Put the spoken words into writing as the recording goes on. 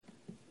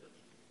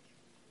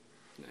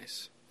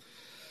nice.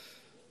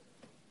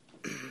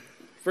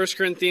 1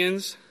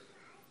 Corinthians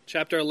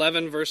chapter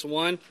 11, verse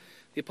 1.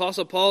 The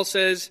Apostle Paul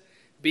says,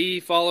 "Be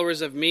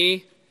followers of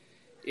me,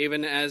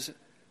 even as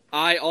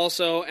I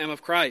also am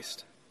of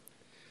Christ."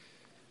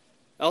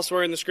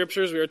 Elsewhere in the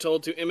Scriptures, we are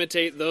told to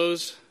imitate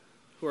those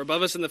who are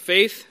above us in the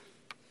faith,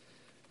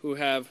 who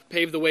have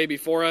paved the way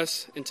before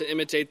us, and to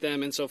imitate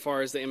them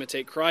insofar as they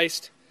imitate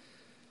Christ,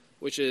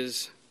 which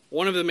is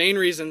one of the main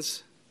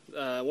reasons,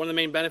 one of the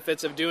main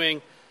benefits of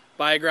doing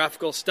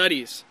biographical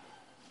studies.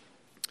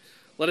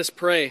 Let us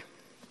pray.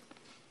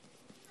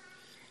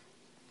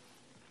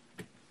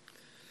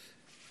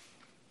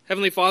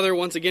 Heavenly Father,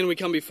 once again we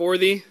come before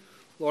Thee.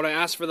 Lord, I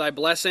ask for Thy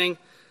blessing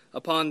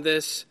upon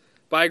this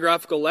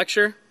biographical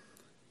lecture.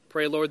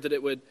 Pray, Lord, that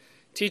it would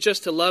teach us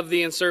to love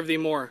Thee and serve Thee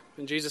more.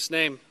 In Jesus'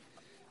 name,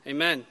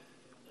 amen.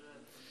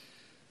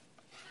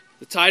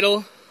 The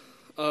title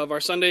of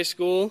our Sunday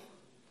school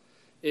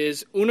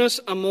is Unus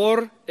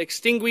Amor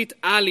Extinguit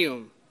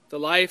Alium, the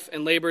life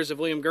and labors of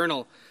William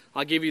Gurnall.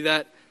 I'll give you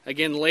that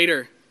again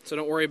later, so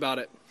don't worry about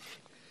it.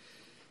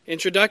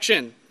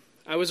 Introduction.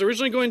 I was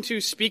originally going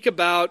to speak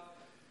about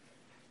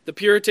the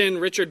Puritan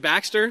Richard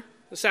Baxter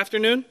this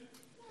afternoon.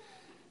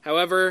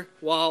 However,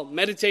 while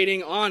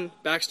meditating on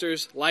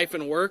Baxter's life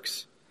and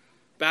works,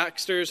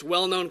 Baxter's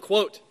well-known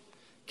quote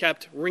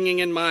kept ringing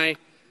in my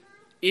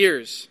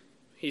ears.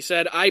 He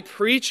said, "I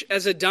preach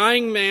as a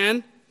dying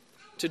man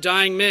to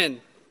dying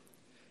men,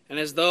 and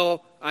as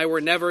though I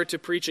were never to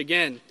preach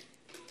again."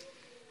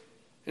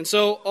 And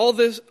so,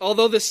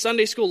 although this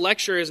Sunday school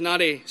lecture is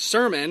not a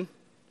sermon,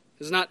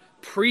 is not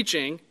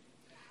preaching,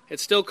 it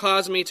still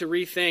caused me to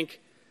rethink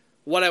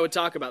what I would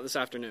talk about this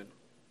afternoon.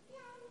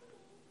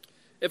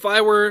 If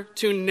I were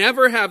to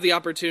never have the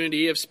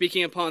opportunity of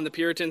speaking upon the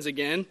Puritans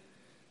again,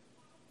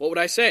 what would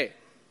I say?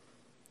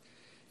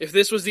 If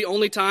this was the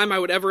only time I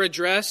would ever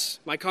address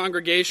my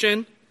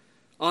congregation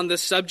on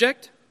this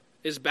subject,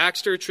 is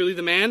Baxter truly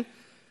the man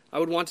I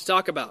would want to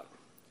talk about?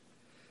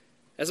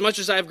 As much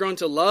as I have grown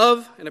to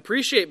love and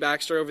appreciate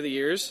Baxter over the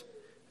years,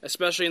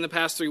 especially in the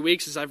past 3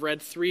 weeks as I've read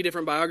 3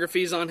 different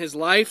biographies on his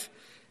life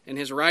and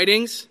his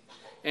writings,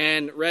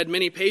 and read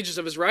many pages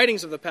of his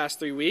writings of the past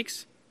 3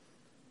 weeks,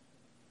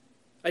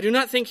 I do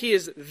not think he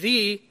is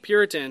the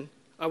Puritan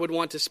I would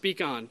want to speak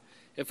on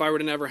if I were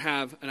to never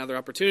have another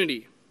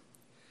opportunity.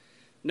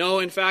 No,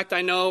 in fact,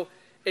 I know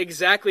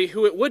exactly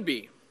who it would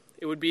be.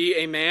 It would be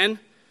a man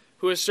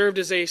who has served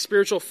as a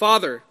spiritual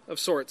father of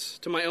sorts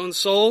to my own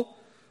soul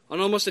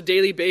on almost a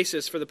daily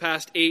basis for the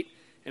past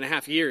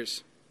 8.5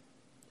 years.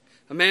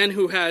 A man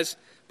who has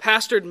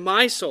pastored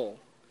my soul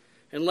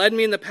and led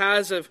me in the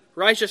paths of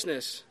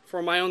righteousness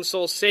for my own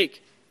soul's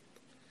sake.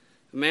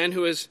 A man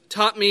who has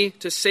taught me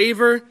to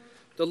savor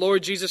the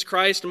Lord Jesus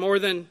Christ more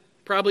than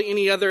probably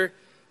any other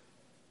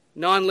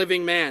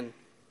non-living man.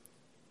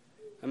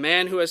 A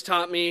man who has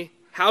taught me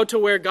how to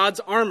wear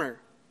God's armor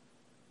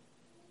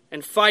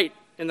and fight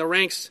in the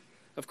ranks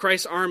of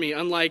Christ's army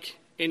unlike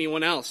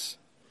anyone else.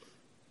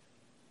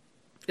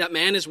 That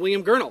man is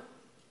William Gurnall.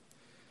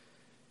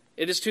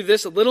 It is to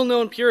this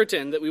little-known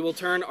Puritan that we will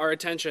turn our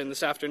attention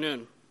this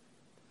afternoon.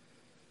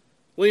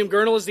 William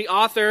Gurnall is the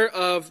author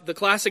of the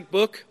classic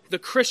book, The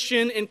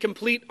Christian in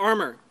Complete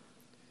Armor,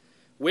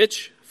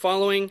 which,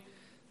 following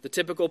the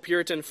typical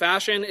Puritan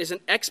fashion, is an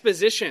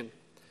exposition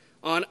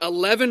on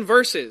 11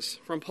 verses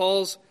from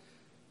Paul's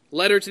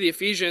letter to the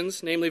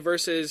Ephesians, namely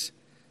verses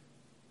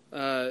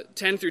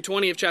 10 through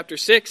 20 of chapter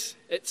 6.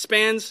 It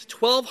spans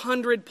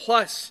 1,200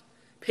 plus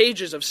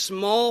pages of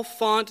small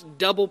font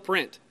double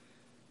print.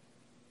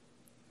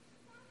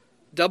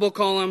 Double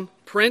column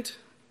print,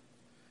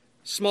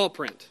 small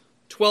print.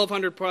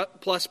 1,200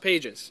 plus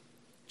pages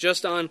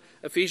just on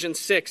Ephesians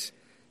 6,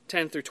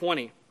 10 through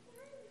 20.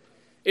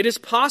 It is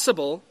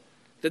possible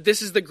that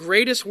this is the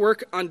greatest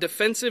work on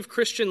defensive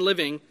Christian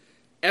living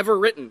ever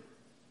written,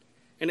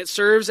 and it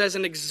serves as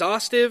an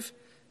exhaustive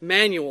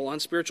manual on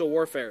spiritual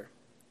warfare.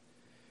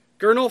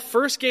 Gurnall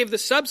first gave the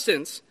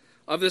substance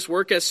of this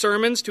work as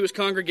sermons to his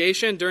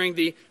congregation during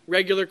the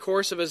regular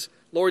course of his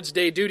Lord's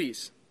Day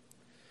duties.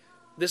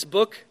 This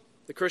book,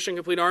 The Christian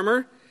Complete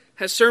Armor,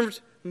 has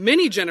served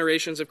many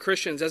generations of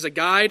Christians as a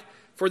guide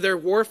for their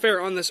warfare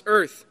on this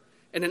earth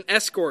and an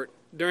escort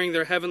during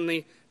their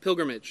heavenly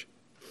pilgrimage.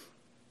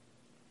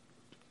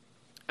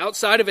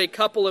 Outside of a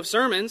couple of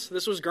sermons,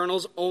 this was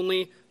Gurnall's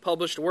only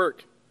published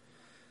work.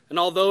 And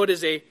although it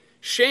is a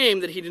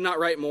shame that he did not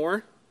write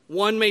more,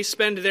 one may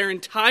spend their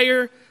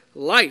entire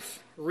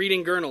life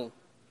reading Gurnall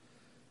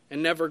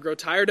and never grow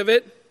tired of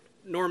it,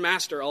 nor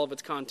master all of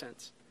its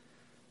contents.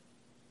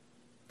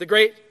 The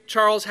great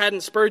Charles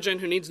Haddon Spurgeon,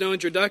 who needs no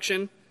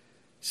introduction,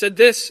 said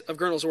this of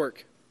Gurnall's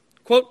work,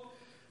 quote,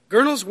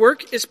 "Gurnall's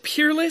work is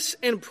peerless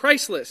and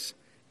priceless.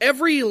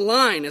 Every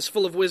line is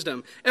full of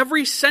wisdom.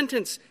 Every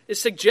sentence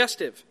is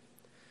suggestive.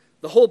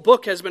 The whole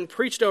book has been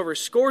preached over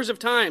scores of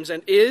times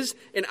and is,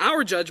 in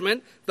our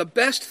judgment, the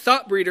best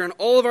thought breeder in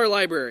all of our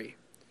library.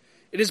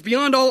 It is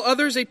beyond all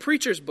others a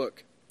preacher's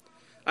book.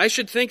 I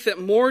should think that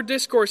more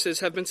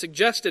discourses have been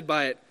suggested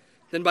by it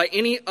than by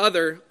any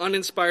other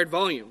uninspired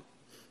volume."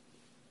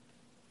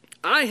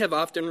 I have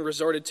often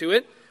resorted to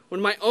it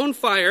when my own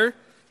fire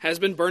has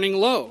been burning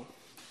low,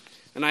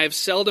 and I have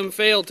seldom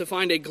failed to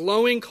find a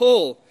glowing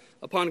coal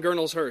upon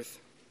Gurnall's hearth."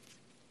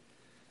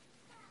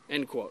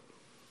 End quote.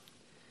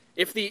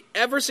 If the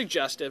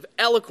ever-suggestive,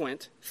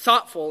 eloquent,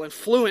 thoughtful, and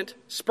fluent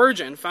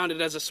Spurgeon found it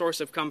as a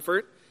source of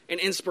comfort and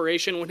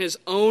inspiration when his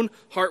own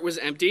heart was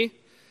empty,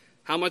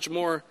 how much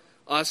more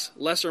us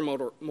lesser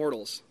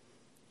mortals?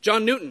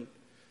 John Newton,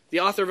 the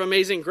author of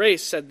Amazing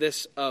Grace, said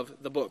this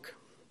of the book.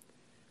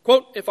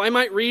 Quote, "If I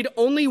might read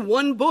only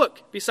one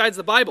book besides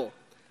the Bible,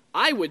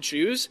 I would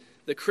choose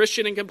The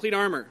Christian in Complete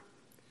Armor."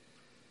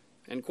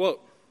 End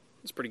quote.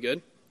 That's pretty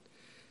good.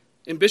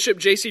 In Bishop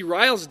J.C.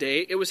 Ryle's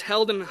day, it was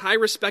held in high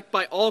respect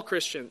by all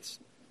Christians,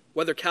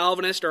 whether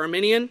Calvinist or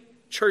Arminian,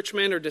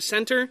 churchman or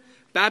dissenter,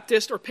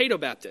 Baptist or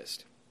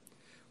Paedo-Baptist.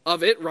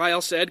 Of it,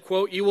 Ryle said,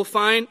 quote, you will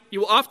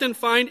often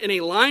find in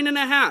a line and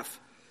a half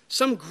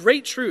some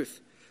great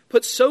truth,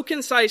 put so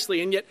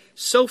concisely and yet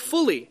so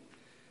fully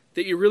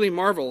that you really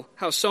marvel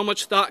how so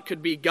much thought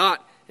could be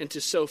got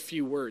into so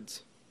few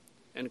words."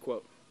 End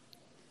quote.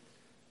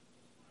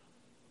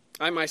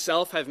 I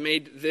myself have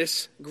made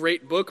this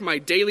great book my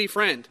daily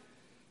friend,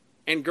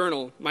 and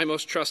Gurnall my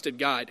most trusted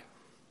guide.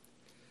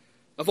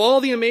 Of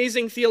all the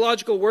amazing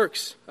theological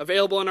works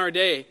available in our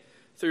day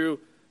through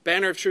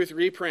Banner of Truth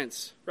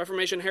reprints,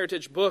 Reformation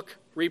Heritage Book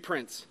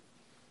reprints,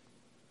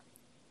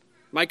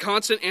 my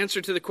constant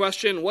answer to the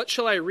question, "What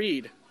shall I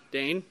read,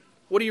 Dane?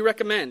 What do you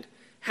recommend?"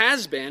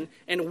 has been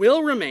and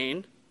will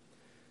remain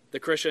The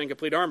Christian in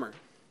Complete Armor.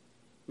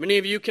 Many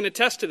of you can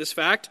attest to this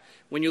fact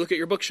when you look at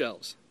your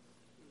bookshelves.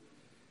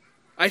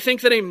 I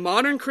think that a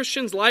modern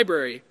Christian's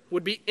library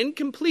would be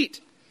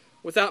incomplete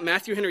without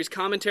Matthew Henry's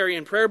commentary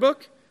and prayer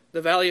book,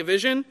 The Valley of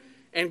Vision,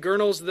 and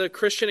Gurnall's The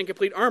Christian in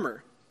Complete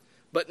Armor.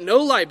 But no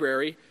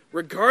library,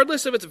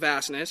 regardless of its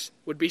vastness,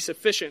 would be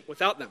sufficient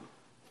without them.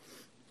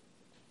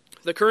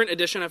 The current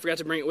edition, I forgot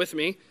to bring it with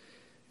me,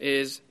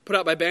 is put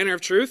out by Banner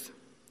of Truth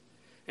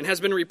and has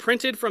been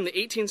reprinted from the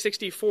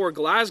 1864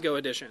 Glasgow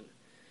edition.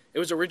 It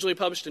was originally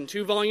published in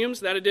 2 volumes,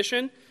 that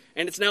edition,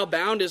 and it's now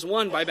bound as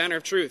one by Banner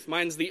of Truth.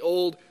 Mine's the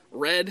old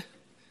red.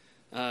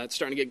 It's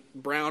starting to get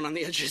brown on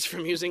the edges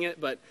from using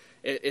it, but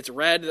it's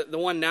red. The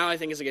one now I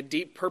think is like a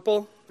deep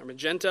purple or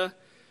magenta,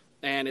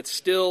 and it's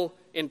still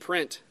in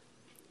print.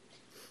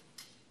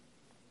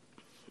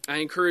 I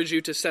encourage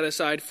you to set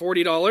aside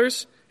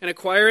 $40 and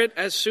acquire it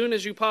as soon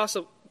as you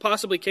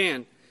possibly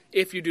can,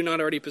 if you do not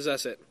already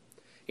possess it.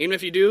 Even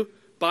if you do,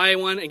 buy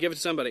one and give it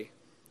to somebody.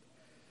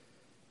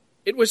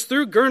 It was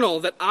through Gurnall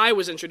that I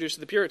was introduced to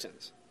the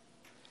Puritans,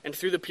 and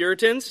through the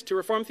Puritans to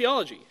Reformed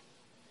theology,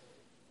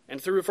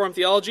 and through Reformed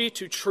theology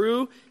to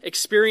true,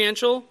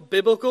 experiential,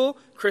 biblical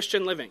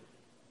Christian living.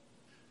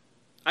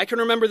 I can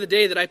remember the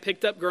day that I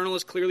picked up Gurnall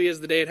as clearly as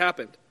the day it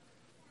happened.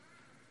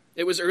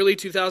 It was early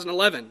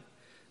 2011.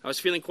 I was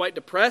feeling quite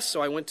depressed,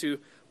 so I went to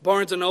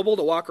Barnes & Noble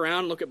to walk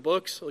around, look at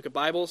books, look at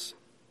Bibles.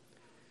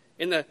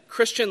 In the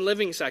Christian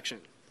Living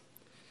section,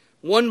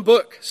 one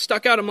book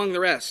stuck out among the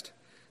rest,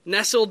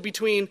 nestled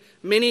between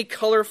many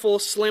colorful,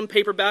 slim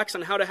paperbacks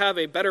on how to have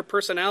a better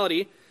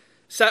personality,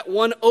 sat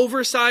one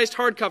oversized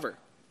hardcover.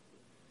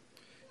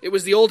 It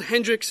was the old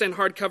Hendrickson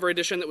hardcover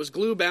edition that was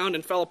glue-bound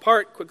and fell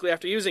apart quickly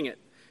after using it.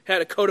 It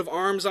had a coat of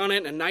arms on it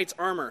and a knight's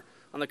armor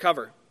on the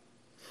cover.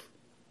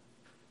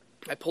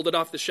 I pulled it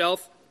off the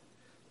shelf,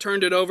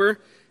 turned it over,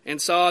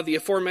 and saw the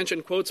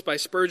aforementioned quotes by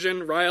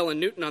Spurgeon, Ryle, and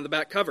Newton on the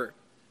back cover.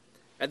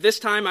 At this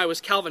time, I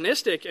was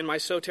Calvinistic in my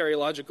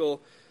soteriological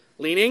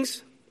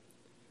leanings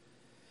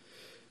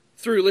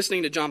through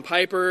listening to John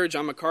Piper,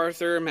 John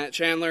MacArthur, Matt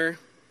Chandler,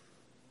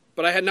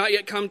 but I had not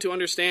yet come to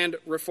understand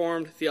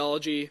Reformed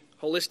theology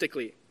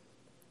holistically,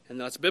 and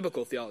that's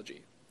biblical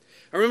theology.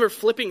 I remember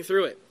flipping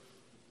through it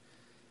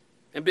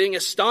and being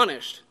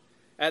astonished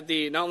at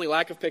the not only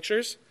lack of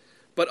pictures,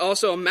 but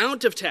also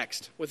amount of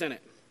text within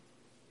it.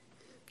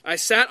 I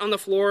sat on the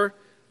floor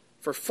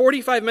for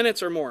 45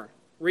 minutes or more,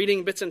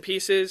 reading bits and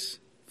pieces,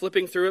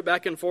 flipping through it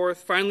back and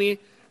forth. Finally,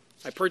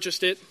 I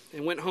purchased it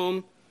and went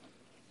home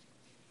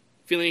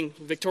feeling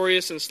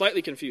victorious and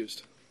slightly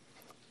confused.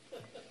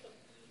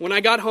 When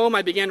I got home,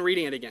 I began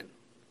reading it again.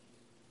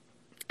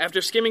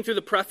 After skimming through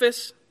the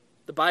preface,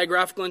 the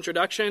biographical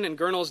introduction, and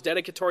Gurnall's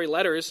dedicatory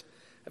letters,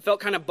 I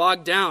felt kind of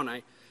bogged down.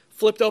 I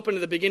flipped open to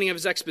the beginning of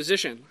his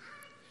exposition.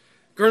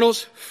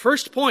 Gurnall's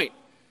first point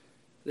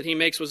that he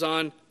makes was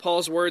on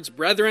Paul's words,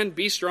 "Brethren,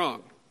 be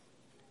strong."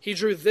 He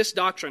drew this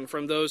doctrine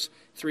from those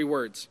 3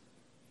 words.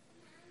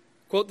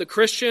 Quote, "The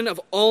Christian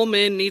of all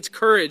men needs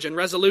courage and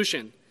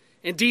resolution.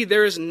 Indeed,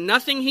 there is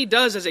nothing he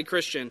does as a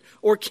Christian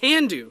or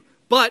can do,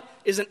 but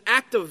is an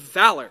act of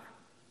valor."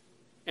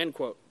 End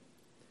quote.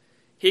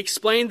 He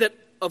explained that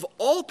of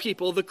all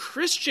people, the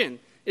Christian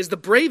is the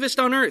bravest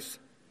on earth,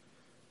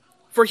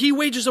 for he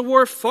wages a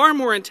war far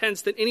more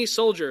intense than any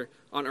soldier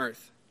on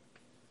earth.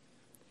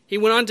 He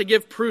went on to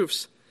give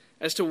proofs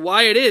as to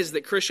why it is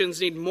that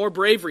Christians need more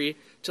bravery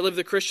to live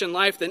the Christian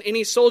life than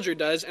any soldier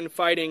does in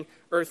fighting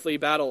earthly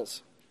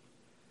battles.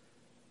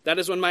 That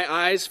is when my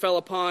eyes fell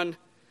upon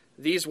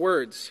these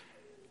words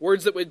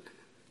that would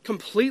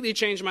completely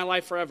changed my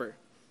life forever.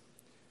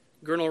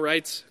 Gurnall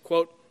writes,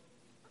 quote,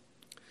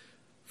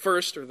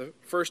 the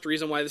first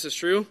reason why this is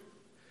true,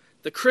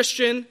 the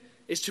Christian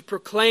is to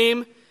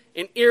proclaim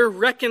an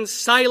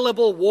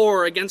irreconcilable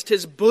war against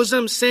his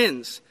bosom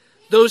sins.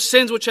 Those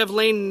sins which have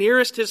lain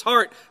nearest his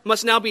heart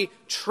must now be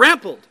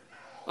trampled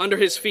under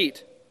his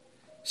feet.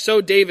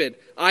 So David,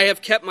 I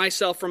have kept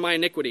myself from my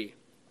iniquity.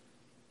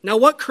 Now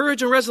what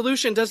courage and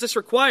resolution does this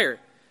require?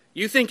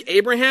 You think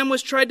Abraham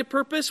was tried to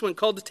purpose when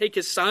called to take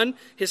his son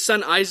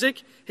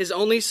Isaac, his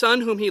only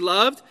son whom he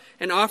loved,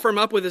 and offer him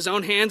up with his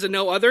own hands and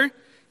no other?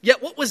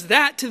 Yet what was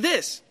that to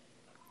this?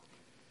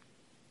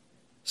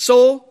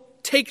 Soul,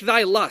 take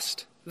thy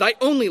lust, thy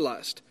only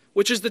lust,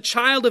 which is the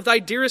child of thy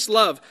dearest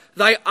love,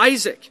 thy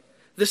Isaac,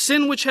 the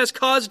sin which has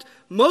caused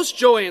most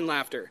joy and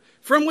laughter,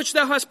 from which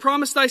thou hast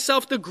promised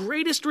thyself the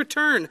greatest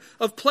return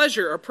of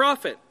pleasure or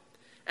profit.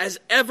 As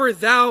ever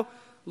thou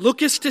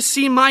lookest to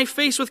see my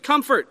face with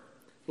comfort,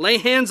 lay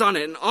hands on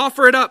it and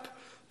offer it up.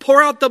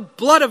 Pour out the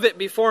blood of it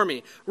before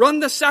me. Run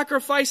the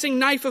sacrificing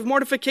knife of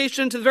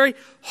mortification to the very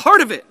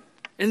heart of it.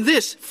 And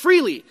this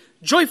freely,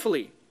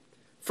 joyfully.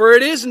 For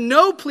it is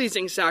no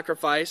pleasing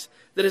sacrifice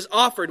that is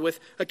offered with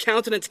a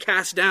countenance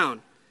cast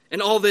down.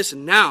 And all this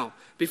now,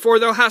 before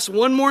thou hast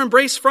one more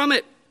embrace from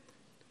it.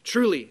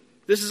 Truly,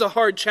 this is a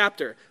hard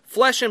chapter.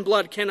 Flesh and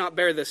blood cannot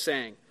bear this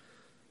saying.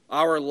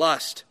 Our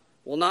lust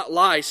will not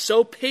lie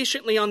so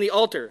patiently on the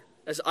altar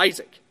as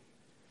Isaac,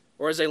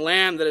 or as a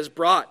lamb that is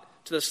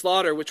brought to the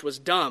slaughter which was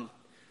dumb,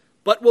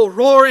 but will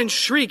roar and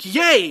shriek,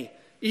 yea,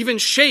 even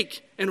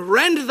shake and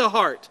rend the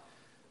heart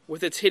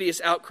with its hideous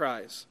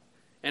outcries.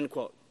 End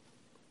quote.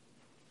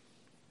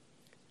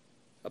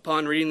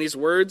 Upon reading these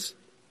words,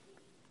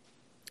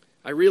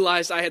 I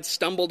realized I had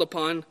stumbled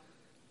upon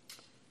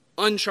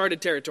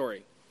uncharted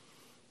territory,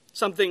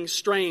 something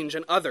strange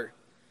and other,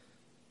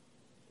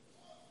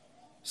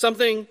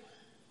 something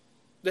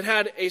that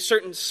had a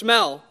certain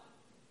smell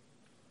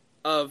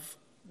of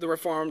the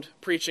Reformed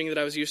preaching that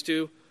I was used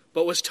to,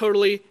 but was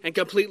totally and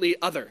completely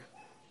other.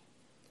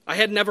 I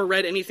had never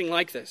read anything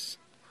like this.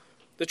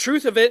 The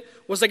truth of it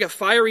was like a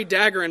fiery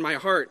dagger in my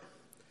heart.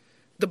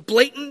 The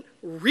blatant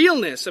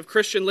realness of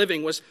Christian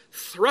living was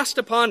thrust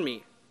upon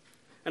me,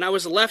 and I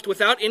was left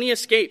without any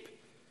escape.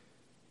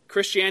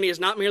 Christianity is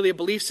not merely a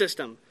belief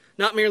system,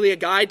 not merely a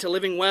guide to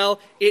living well,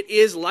 it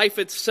is life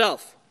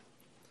itself.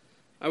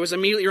 I was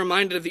immediately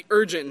reminded of the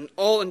urgent and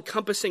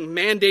all-encompassing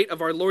mandate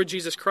of our Lord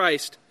Jesus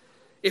Christ.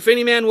 If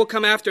any man will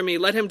come after me,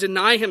 let him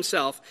deny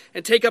himself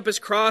and take up his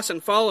cross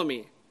and follow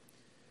me.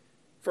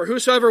 For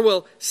whosoever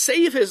will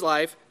save his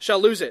life shall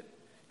lose it,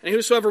 and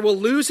whosoever will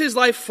lose his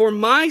life for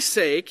my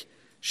sake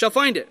shall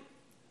find it.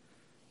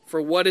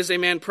 For what is a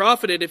man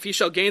profited if he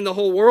shall gain the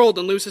whole world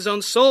and lose his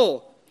own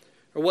soul?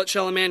 Or what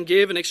shall a man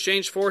give in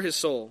exchange for his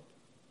soul?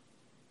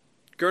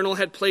 Gurnall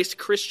had placed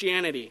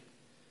Christianity,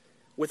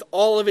 with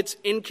all of its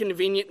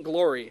inconvenient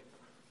glory,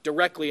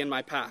 directly in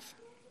my path.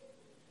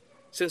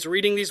 Since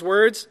reading these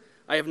words,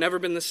 I have never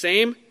been the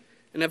same,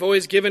 and have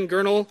always given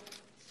Gurnall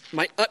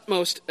my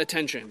utmost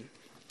attention.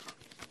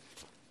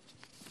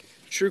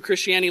 True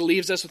Christianity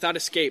leaves us without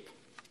escape.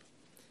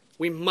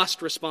 We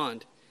must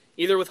respond,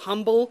 either with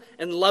humble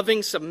and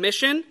loving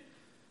submission,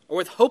 or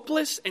with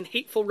hopeless and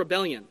hateful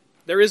rebellion.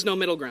 There is no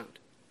middle ground.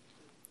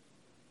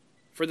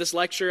 For this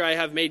lecture, I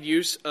have made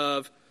use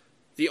of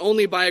the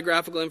only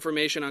biographical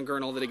information on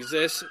Gurnall that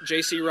exists,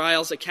 J.C.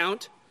 Ryle's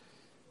account,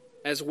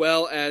 as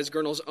well as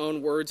Gurnall's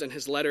own words in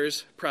his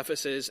letters,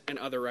 prefaces, and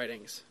other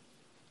writings.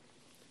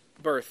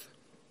 Birth.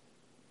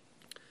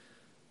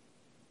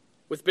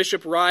 With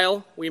Bishop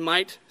Ryle, we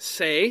might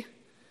say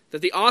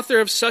that the author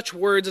of such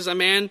words is a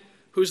man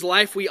whose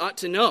life we ought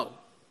to know.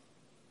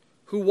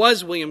 Who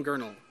was William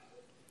Gurnall?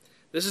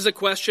 This is a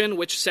question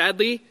which,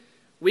 sadly,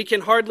 we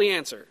can hardly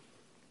answer.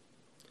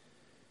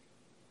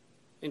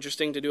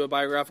 Interesting to do a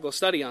biographical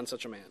study on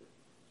such a man.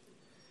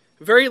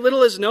 Very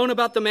little is known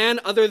about the man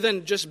other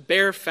than just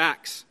bare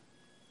facts.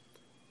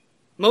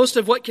 Most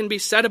of what can be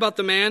said about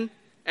the man,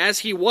 as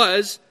he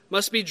was,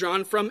 must be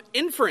drawn from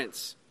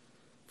inference,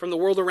 from the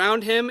world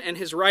around him and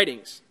his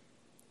writings.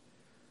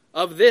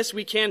 Of this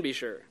we can be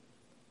sure.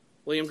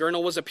 William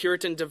Gurnall was a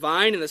Puritan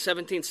divine in the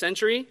 17th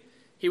century.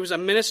 He was a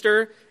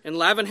minister in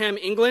Lavenham,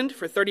 England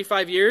for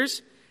 35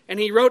 years, and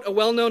he wrote a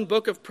well-known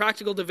book of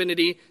practical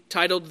divinity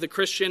titled The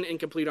Christian in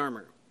Complete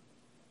Armor.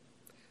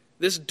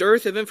 This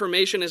dearth of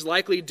information is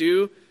likely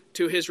due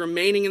to his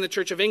remaining in the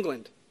Church of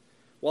England,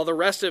 while the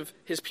rest of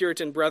his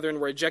Puritan brethren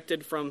were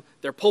ejected from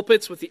their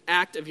pulpits with the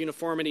Act of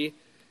Uniformity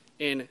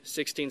in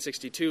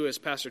 1662, as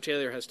Pastor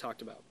Taylor has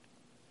talked about.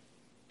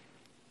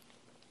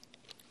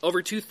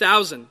 Over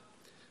 2,000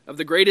 of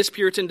the greatest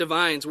Puritan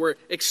divines were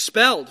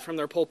expelled from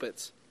their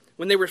pulpits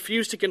when they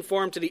refused to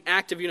conform to the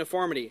Act of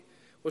Uniformity,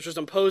 which was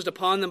imposed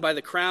upon them by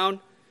the crown,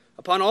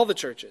 upon all the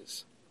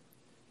churches.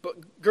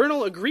 But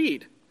Gurnall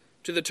agreed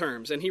to the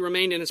terms, and he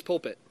remained in his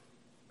pulpit.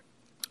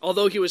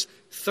 Although he was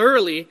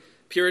thoroughly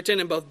Puritan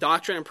in both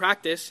doctrine and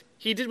practice,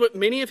 he did what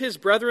many of his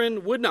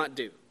brethren would not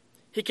do.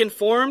 He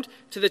conformed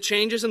to the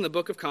changes in the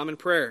Book of Common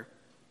Prayer.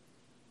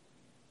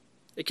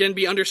 It can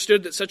be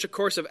understood that such a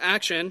course of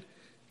action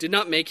did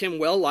not make him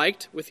well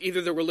liked with either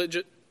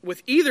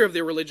of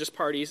the religious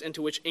parties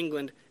into which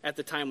England at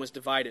the time was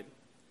divided.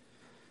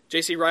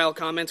 J.C. Ryle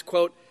comments,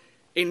 quote,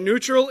 "A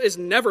neutral is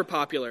never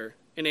popular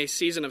in a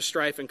season of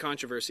strife and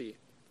controversy.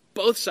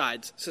 Both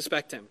sides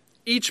suspect him.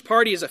 Each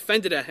party is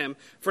offended at him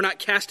for not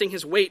casting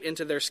his weight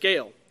into their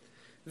scale.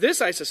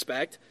 This, I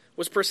suspect,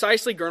 was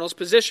precisely Gurnall's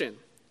position.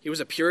 He was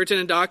a Puritan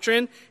in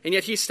doctrine, and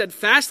yet he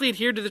steadfastly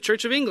adhered to the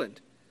Church of England.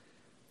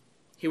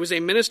 He was a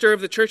minister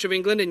of the Church of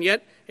England, and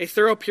yet a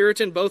thorough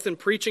Puritan both in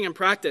preaching and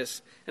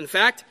practice. In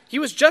fact, he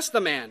was just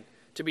the man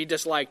to be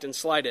disliked and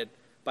slighted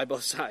by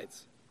both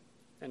sides."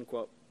 End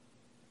quote.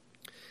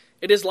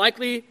 It is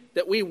likely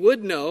that we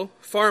would know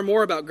far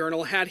more about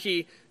Gurnall had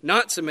he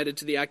not submitted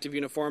to the Act of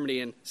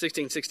Uniformity in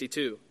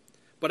 1662,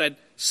 but had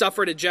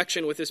suffered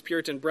ejection with his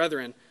Puritan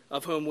brethren,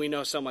 of whom we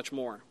know so much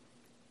more.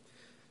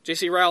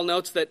 J.C. Ryle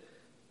notes that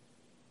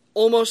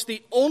almost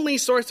the only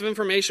source of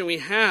information we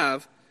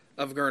have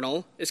of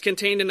Gurnall is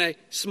contained in a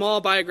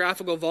small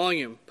biographical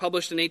volume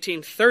published in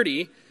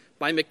 1830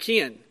 by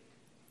McKeon,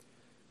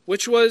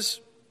 which was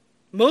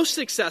most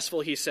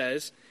successful, he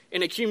says,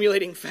 in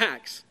accumulating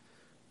facts,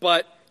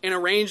 but in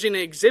arranging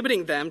and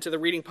exhibiting them to the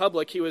reading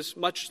public, he was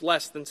much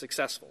less than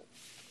successful.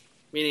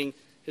 Meaning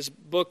his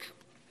book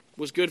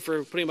was good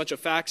for putting a bunch of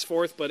facts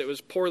forth, but it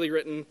was poorly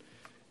written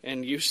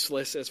and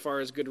useless as far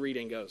as good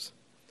reading goes.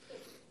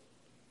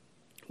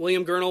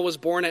 William Gurnall was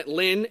born at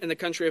Lynn in the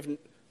country of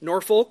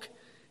Norfolk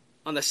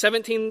on the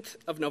 17th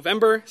of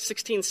November,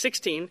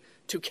 1616,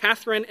 to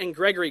Catherine and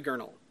Gregory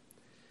Gurnall.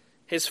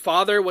 His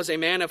father was a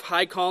man of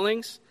high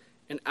callings,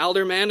 an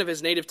alderman of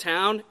his native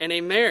town, and a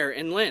mayor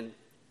in Lynn.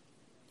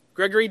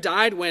 Gregory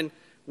died when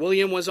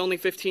William was only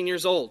 15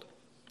 years old.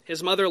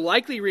 His mother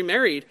likely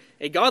remarried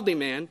a godly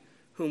man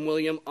whom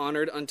William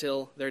honored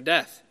until their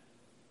death.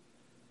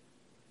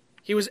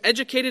 He was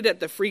educated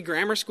at the Free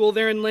Grammar School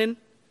there in Lynn,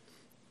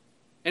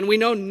 and we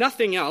know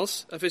nothing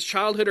else of his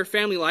childhood or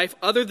family life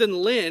other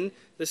than Lynn,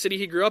 the city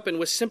he grew up in,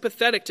 was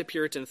sympathetic to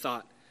Puritan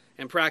thought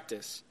and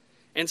practice,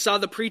 and saw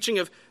the preaching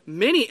of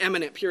many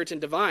eminent Puritan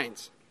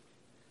divines.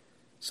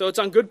 So it's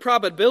on good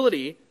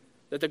probability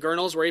that the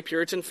Gurnalls were a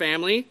Puritan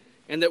family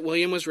and that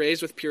William was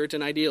raised with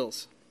Puritan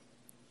ideals.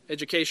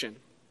 Education.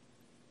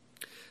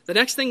 The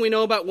next thing we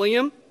know about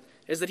William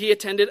is that he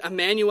attended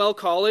Emmanuel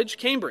College,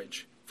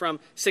 Cambridge, from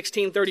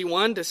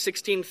 1631 to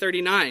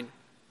 1639.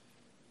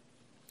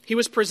 He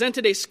was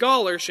presented a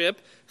scholarship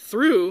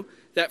through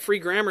that free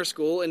grammar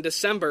school in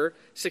December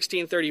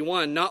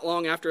 1631, not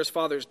long after his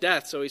father's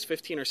death, so he's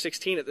 15 or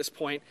 16 at this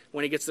point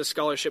when he gets the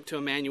scholarship to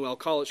Emmanuel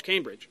College,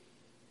 Cambridge.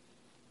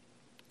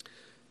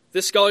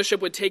 This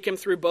scholarship would take him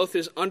through both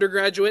his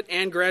undergraduate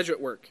and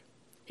graduate work.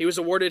 He was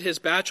awarded his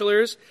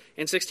bachelor's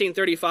in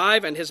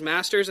 1635 and his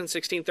master's in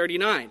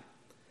 1639.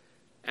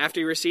 After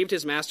he received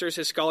his master's,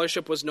 his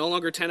scholarship was no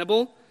longer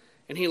tenable,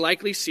 and he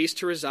likely ceased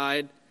to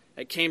reside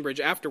at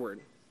Cambridge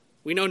afterward.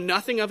 We know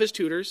nothing of his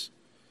tutors,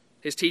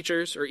 his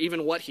teachers, or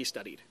even what he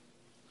studied.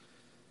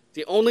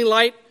 The only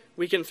light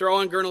we can throw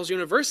on Gurnall's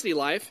university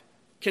life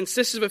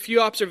consists of a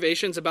few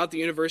observations about the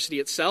university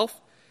itself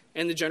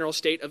and the general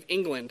state of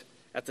England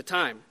at the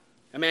time.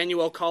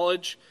 Emmanuel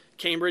College,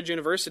 Cambridge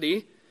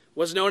University,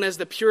 was known as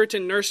the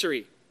Puritan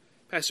Nursery.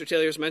 Pastor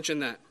Taylor has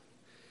mentioned that.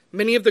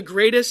 Many of the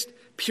greatest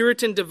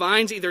Puritan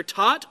divines either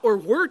taught or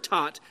were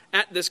taught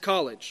at this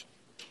college.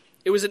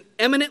 It was an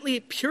eminently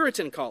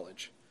Puritan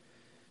college.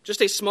 Just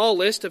a small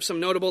list of some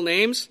notable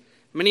names,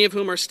 many of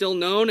whom are still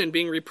known and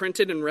being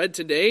reprinted and read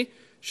today,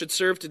 should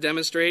serve to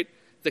demonstrate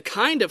the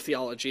kind of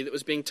theology that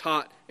was being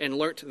taught and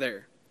learnt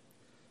there.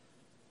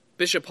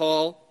 Bishop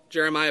Hall,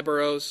 Jeremiah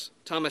Burroughs,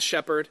 Thomas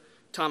Shepard,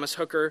 Thomas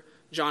Hooker,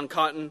 John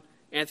Cotton,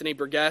 Anthony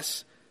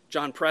Burgess,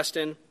 John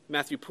Preston,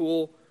 Matthew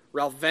Poole,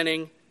 Ralph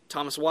Venning,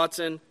 Thomas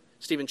Watson,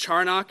 Stephen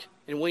Charnock,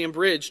 and William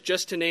Bridge,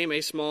 just to name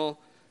a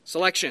small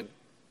selection.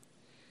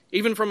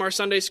 Even from our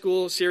Sunday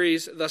school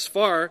series thus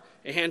far,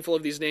 a handful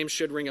of these names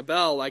should ring a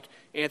bell, like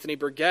Anthony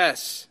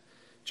Burgess,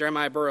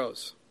 Jeremiah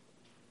Burroughs.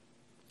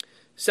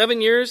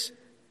 7 years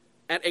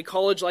at a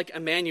college like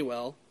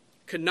Emmanuel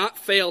could not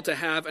fail to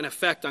have an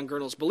effect on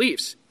Gurnall's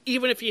beliefs,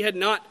 even if he had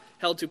not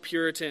held to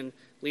Puritan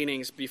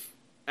leanings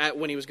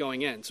when he was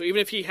going in. So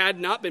even if he had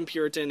not been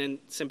Puritan in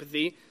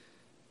sympathy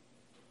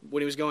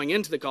when he was going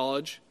into the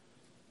college,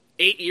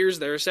 8 years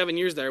there, 7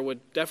 years there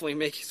would definitely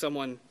make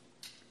someone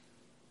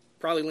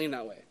probably lean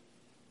that way.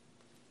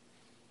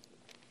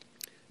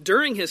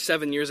 During his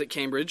 7 years at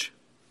Cambridge,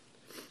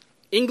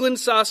 England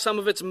saw some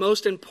of its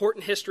most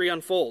important history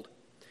unfold.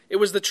 It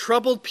was the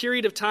troubled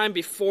period of time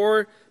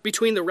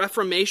between the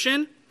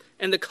Reformation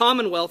and the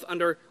Commonwealth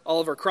under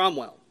Oliver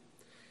Cromwell.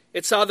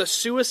 It saw the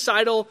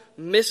suicidal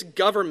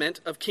misgovernment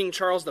of King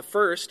Charles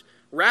I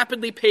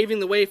rapidly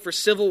paving the way for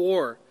civil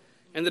war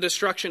and the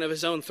destruction of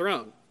his own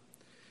throne.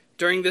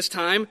 During this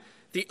time,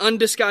 the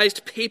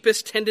undisguised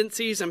papist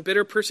tendencies and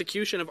bitter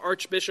persecution of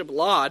Archbishop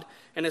Laud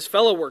and his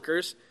fellow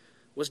workers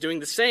was doing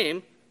the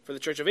same for the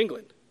Church of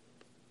England.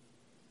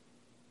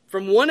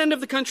 From one end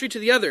of the country to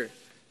the other,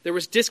 there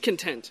was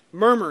discontent,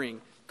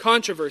 murmuring,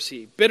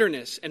 controversy,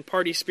 bitterness, and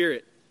party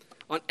spirit.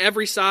 On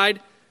every side,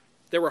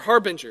 there were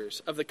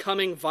harbingers of the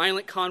coming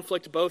violent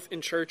conflict both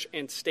in church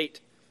and state.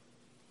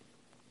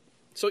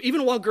 So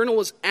even while Gurnall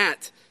was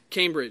at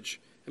Cambridge,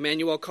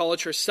 Emmanuel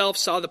College herself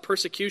saw the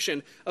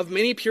persecution of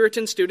many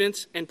Puritan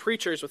students and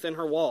preachers within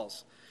her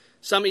walls,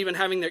 some even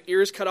having their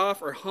ears cut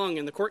off or hung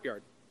in the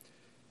courtyard.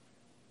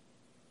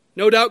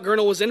 No doubt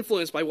Gurnall was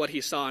influenced by what he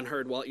saw and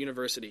heard while at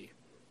university.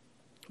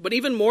 But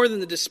even more than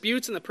the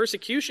disputes and the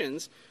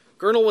persecutions,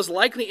 Gurnall was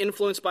likely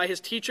influenced by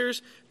his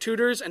teachers,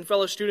 tutors, and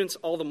fellow students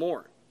all the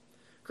more.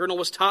 Gurnall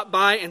was taught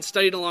by and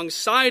studied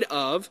alongside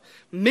of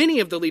many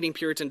of the leading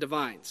Puritan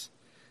divines.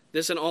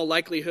 This, in all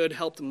likelihood,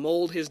 helped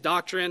mold his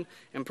doctrine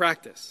and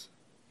practice.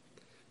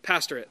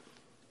 Pastorate.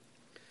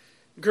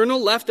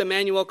 Gurnall left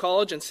Emmanuel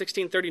College in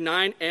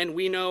 1639, and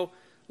we know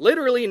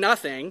literally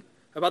nothing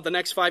about the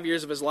next 5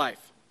 years of his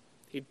life.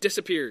 He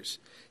disappears.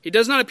 He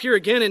does not appear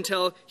again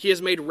until he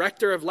is made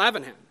rector of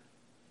Lavenham.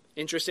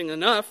 Interesting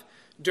enough,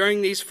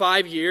 during these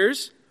 5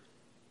 years,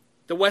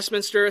 the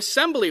Westminster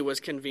Assembly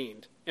was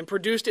convened and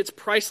produced its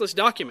priceless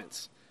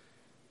documents.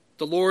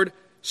 The Lord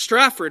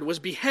Strafford was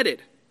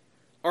beheaded.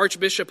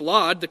 Archbishop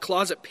Laud, the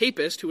closet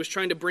papist who was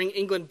trying to bring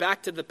England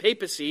back to the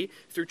papacy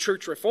through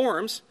church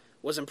reforms,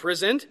 was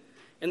imprisoned.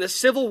 And the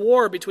civil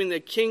war between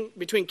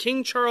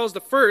King Charles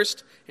I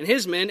and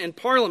his men and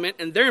Parliament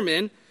and their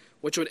men,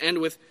 which would end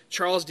with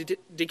Charles'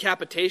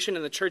 decapitation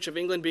and the Church of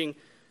England being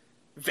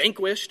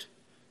vanquished,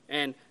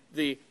 and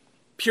the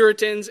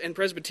Puritans and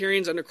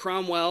Presbyterians under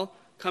Cromwell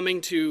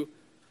coming to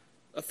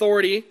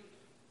authority,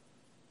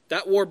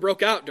 that war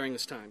broke out during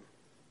this time.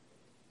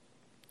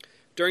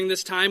 During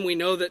this time, we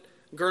know that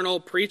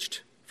Gurnall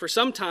preached for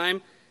some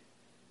time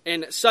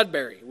in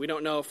Sudbury. We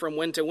don't know from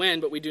when to when,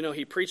 but we do know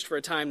he preached for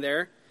a time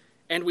there.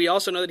 And we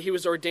also know that he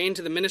was ordained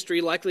to the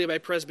ministry likely by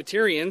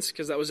Presbyterians,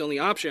 because that was the only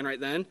option right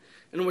then,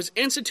 and was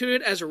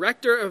instituted as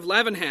rector of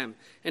Lavenham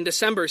in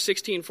December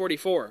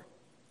 1644,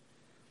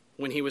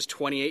 when he was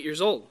 28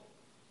 years old.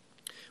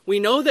 We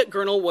know that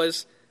Gurnall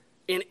was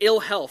in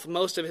ill health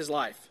most of his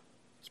life.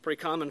 It's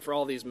pretty common for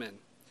all these men.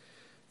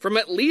 From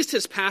at least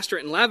his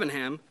pastorate in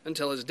Lavenham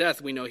until his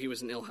death, we know he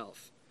was in ill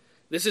health.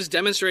 This is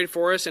demonstrated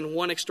for us in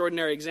one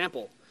extraordinary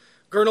example.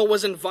 Gurnall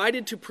was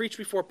invited to preach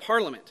before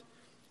Parliament,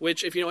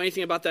 which, if you know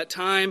anything about that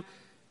time,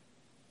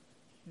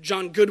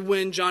 John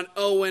Goodwin, John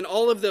Owen,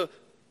 all of the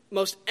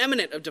most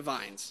eminent of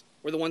divines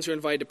were the ones who were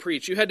invited to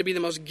preach. You had to be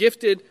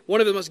one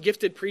of the most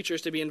gifted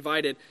preachers to be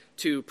invited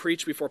to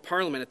preach before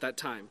Parliament at that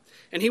time.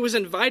 And he was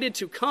invited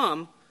to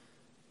come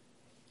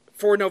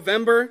for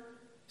November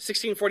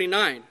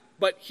 1649,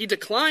 but he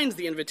declines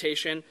the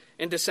invitation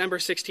in December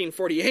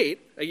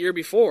 1648, a year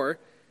before,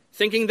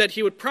 thinking that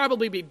he would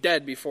probably be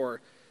dead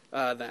before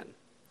then.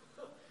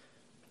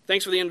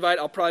 Thanks for the invite.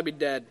 I'll probably be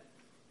dead,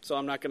 so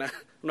I'm not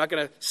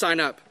gonna sign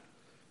up.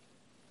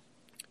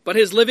 But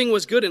his living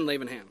was good in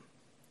Lavenham.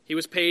 He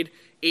was paid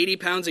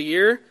 £80 a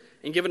year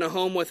and given a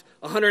home with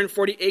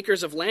 140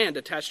 acres of land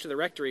attached to the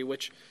rectory,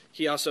 which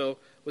he also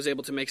was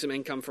able to make some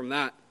income from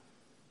that.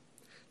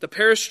 The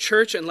parish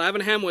church in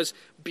Lavenham was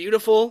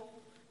beautiful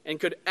and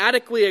could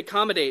adequately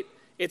accommodate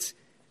its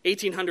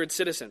 1,800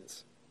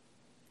 citizens.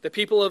 The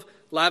people of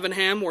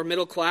Lavenham were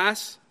middle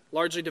class,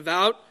 largely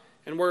devout,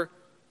 and were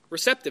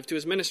receptive to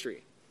his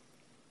ministry.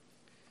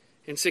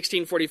 In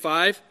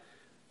 1645,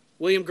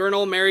 William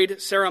Gurnall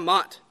married Sarah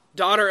Mott,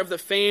 daughter of the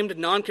famed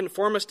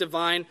nonconformist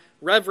divine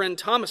Reverend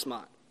Thomas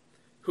Mott,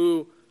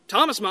 who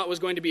Thomas Mott was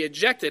going to be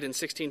ejected in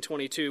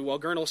 1622 while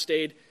Gurnall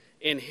stayed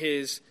in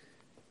his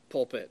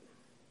pulpit.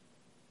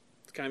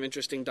 It's kind of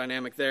interesting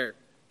dynamic there.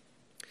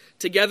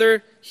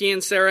 Together, he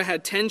and Sarah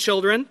had 10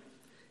 children,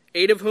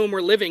 8 of whom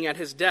were living at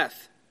his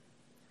death.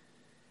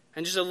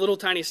 And just a little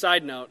tiny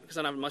side note, because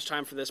I don't have much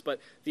time for this, but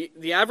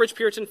the average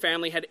Puritan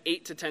family had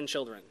 8 to 10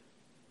 children.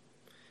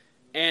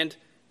 And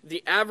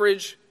the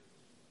average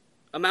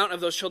amount of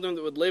those children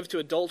that would live to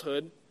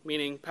adulthood,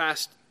 meaning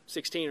past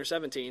 16 or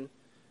 17,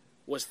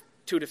 was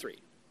 2 to 3.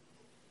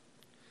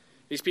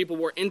 These people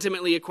were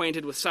intimately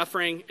acquainted with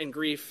suffering and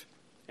grief,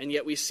 and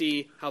yet we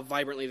see how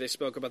vibrantly they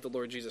spoke about the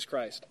Lord Jesus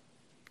Christ.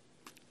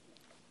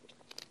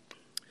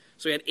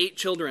 So he had 8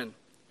 children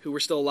who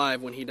were still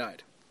alive when he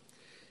died.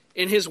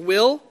 In his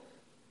will,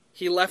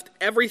 he left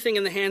everything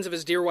in the hands of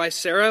his dear wife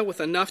Sarah, with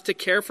enough to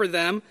care for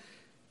them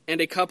and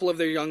a couple of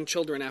their young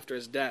children after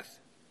his death.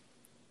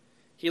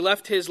 He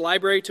left his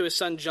library to his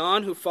son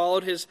John, who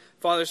followed his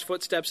father's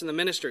footsteps in the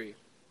ministry.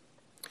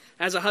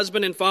 As a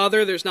husband and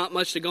father, there's not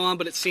much to go on,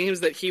 but it seems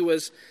that he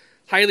was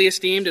highly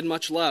esteemed and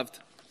much loved.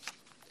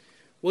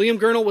 William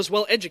Gurnall was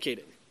well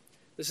educated.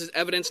 This is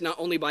evidenced not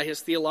only by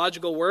his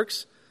theological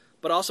works,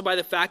 but also by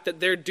the fact that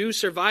there do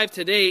survive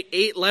today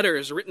 8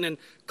 letters written in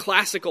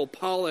classical,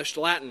 polished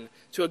Latin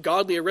to a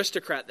godly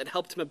aristocrat that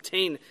helped him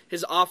obtain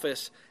his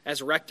office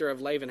as rector of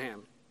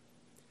Lavenham.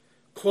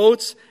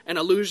 Quotes and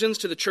allusions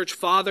to the church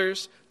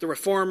fathers, the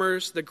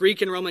reformers, the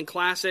Greek and Roman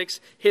classics,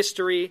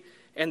 history,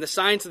 and the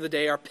science of the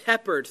day are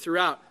peppered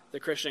throughout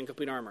the Christian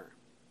Complete Armor.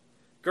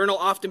 Gurnall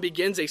often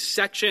begins a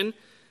section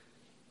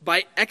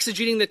by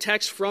exegeting the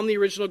text from the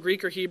original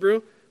Greek or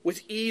Hebrew,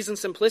 with ease and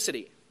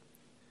simplicity.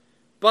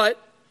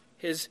 But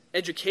his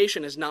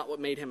education is not what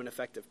made him an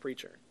effective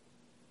preacher.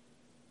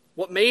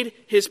 What made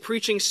his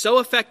preaching so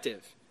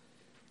effective,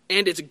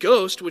 and its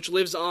ghost, which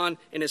lives on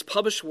in his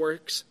published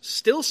works,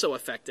 still so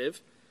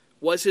effective,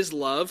 was his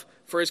love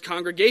for his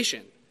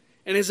congregation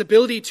and his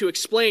ability to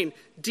explain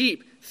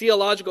deep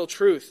theological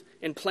truth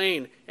in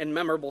plain and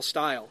memorable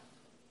style.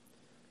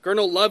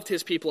 Gurnall loved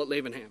his people at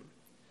Lavenham.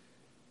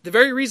 The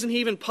very reason he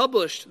even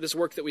published this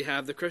work that we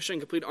have, The Christian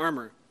Complete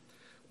Armor,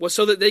 was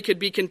so that they could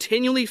be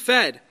continually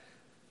fed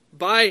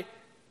by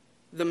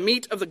the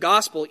meat of the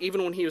gospel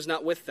even when he was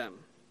not with them.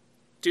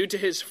 Due to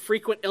his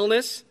frequent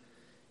illness,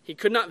 he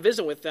could not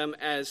visit with them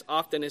as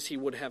often as he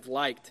would have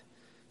liked.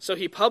 So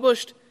he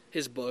published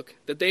his book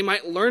that they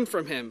might learn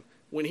from him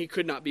when he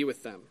could not be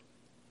with them.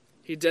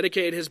 He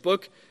dedicated his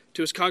book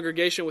to his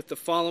congregation with the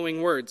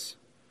following words,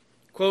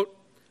 quote,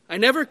 "I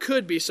never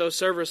could be so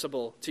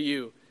serviceable to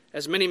you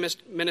as many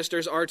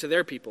ministers are to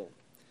their people.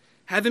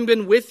 Having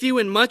been with you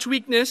in much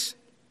weakness,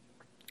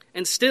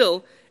 and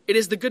still it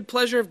is the good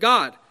pleasure of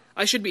God,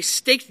 I should be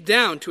staked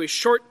down to a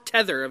short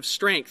tether of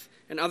strength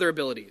and other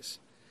abilities.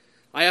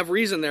 I have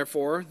reason,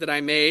 therefore, that I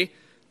may,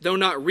 though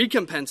not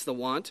recompense the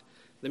want,"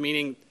 the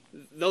meaning,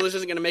 though this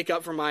isn't going to make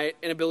up for my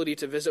inability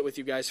to visit with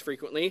you guys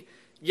frequently,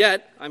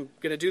 yet I'm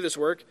going to do this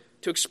work,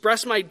 to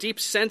express my deep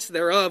sense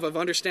thereof of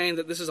understanding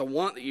that this is a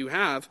want that you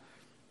have,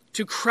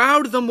 to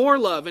crowd the more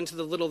love into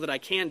the little that I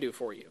can do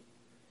for you.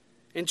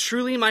 And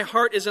truly my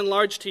heart is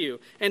enlarged to you,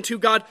 and to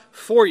God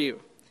for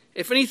you.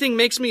 If anything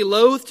makes me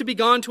loath to be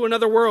gone to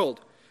another world,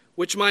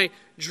 which my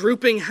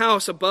drooping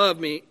house above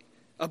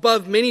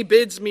many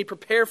bids me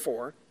prepare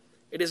for,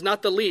 it is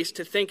not the least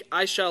to think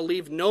I shall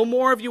leave no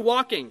more of you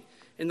walking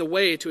in the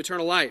way to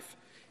eternal life,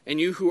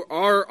 and you who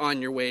are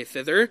on your way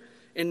thither,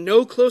 in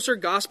no closer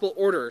gospel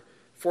order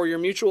for your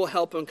mutual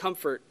help and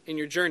comfort in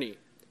your journey.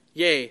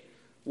 Yea,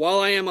 while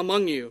I am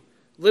among you,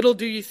 little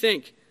do you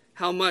think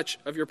how much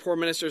of your poor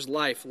minister's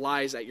life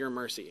lies at your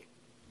mercy."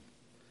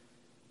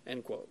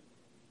 End quote.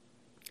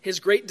 His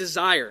great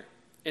desire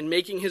in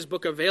making his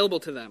book available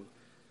to them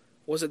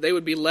was that they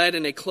would be led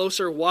in a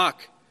closer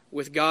walk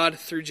with God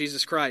through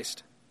Jesus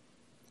Christ.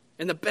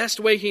 And the best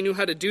way he knew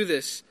how to do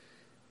this,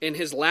 in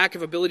his lack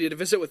of ability to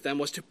visit with them,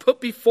 was to put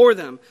before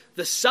them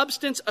the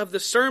substance of the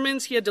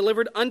sermons he had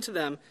delivered unto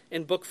them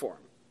in book form.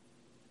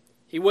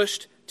 He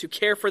wished to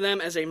care for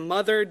them as a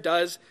mother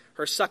does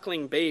her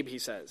suckling babe, he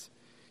says.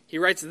 He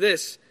writes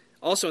this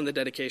also in the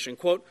dedication,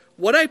 quote,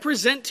 "What I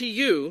present to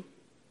you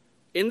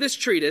in this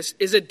treatise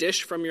is a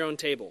dish from your own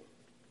table."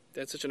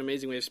 That's such an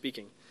amazing way of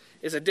speaking.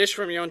 Is a dish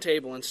from your own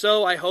table, and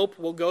so I hope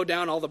will go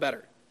down all the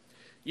better.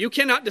 You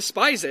cannot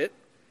despise it,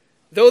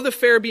 though the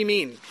fare be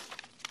mean,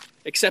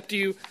 except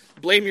you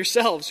blame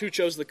yourselves who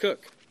chose the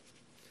cook.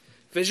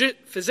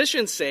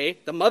 Physicians say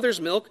the mother's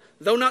milk,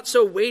 though not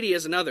so weighty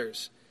as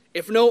another's,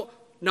 if no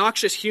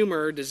noxious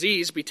humor or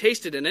disease be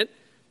tasted in it,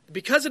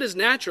 because it is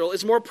natural,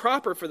 is more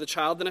proper for the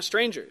child than a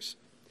stranger's.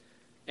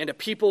 And a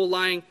people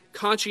lying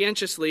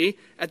conscientiously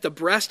at the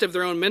breast of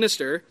their own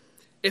minister,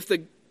 if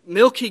the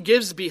milk he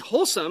gives be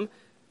wholesome,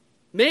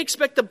 may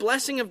expect the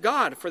blessing of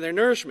God for their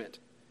nourishment,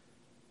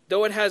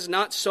 though it has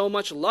not so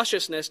much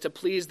lusciousness to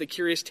please the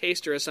curious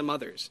taster as some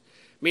others.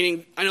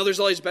 Meaning, I know there's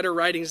all these better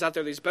writings out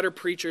there, these better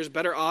preachers,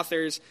 better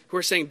authors who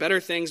are saying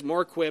better things,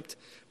 more equipped,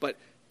 but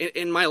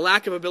in my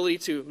lack of ability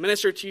to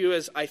minister to you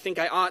as I think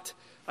I ought,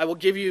 I will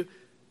give you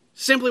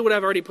simply what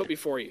I've already put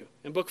before you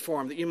in book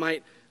form, that you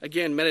might,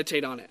 again,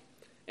 meditate on it.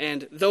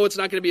 And though it's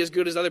not going to be as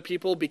good as other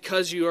people,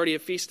 because you already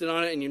have feasted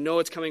on it and you know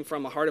it's coming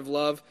from a heart of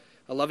love,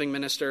 a loving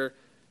minister,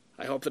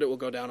 I hope that it will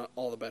go down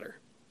all the better.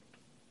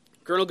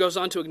 Gurnall goes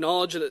on to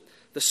acknowledge that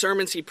the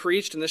sermons he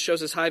preached, and this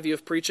shows his high view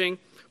of preaching,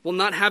 will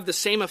not have the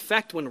same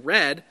effect when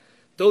read,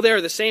 though they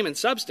are the same in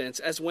substance,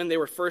 as when they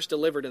were first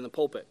delivered in the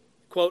pulpit.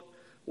 Quote,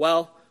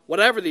 "Well,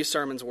 whatever these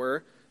sermons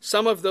were,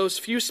 some of those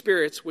few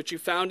spirits which you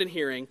found in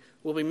hearing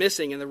will be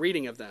missing in the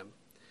reading of them.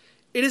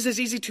 It is as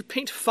easy to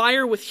paint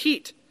fire with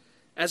heat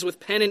as with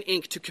pen and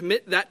ink to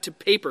commit that to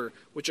paper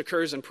which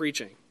occurs in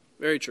preaching."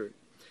 Very true.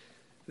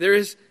 There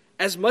is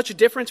as much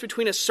difference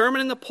between a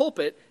sermon in the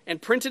pulpit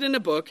and printed in a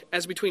book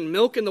as between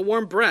milk in the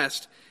warm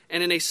breast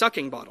and in a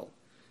sucking bottle.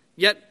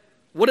 Yet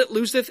what it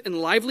loseth in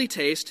lively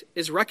taste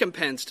is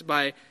recompensed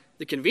by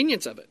the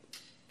convenience of it.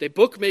 The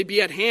book may be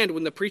at hand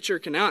when the preacher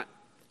cannot.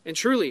 And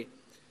truly,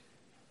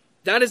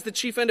 that is the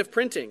chief end of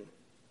printing,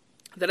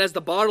 that as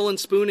the bottle and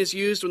spoon is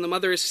used when the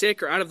mother is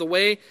sick or out of the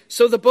way,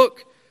 so the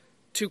book,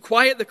 to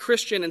quiet the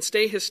Christian and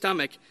stay his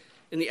stomach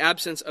in the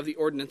absence of the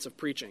ordinance of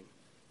preaching.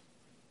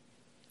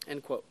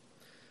 End quote.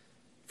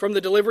 From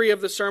the delivery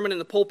of the sermon in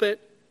the pulpit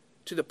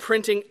to the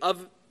printing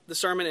of the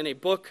sermon in a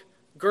book,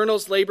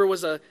 Gurnall's labor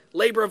was a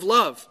labor of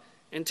love,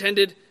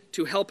 intended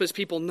to help his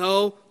people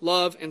know,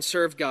 love, and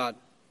serve God.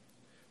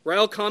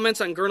 Ryle comments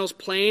on Gurnall's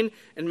plain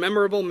and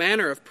memorable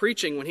manner of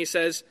preaching when he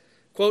says,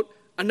 quote,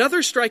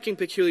 "Another striking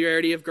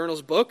peculiarity of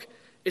Gurnall's book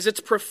is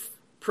its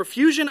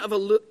profusion of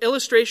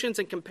illustrations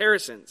and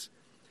comparisons.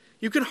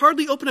 You can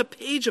hardly open a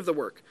page of the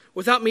work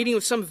without meeting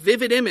with some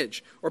vivid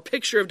image or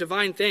picture of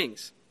divine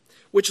things.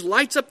 which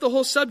lights up the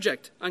whole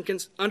subject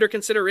under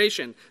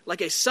consideration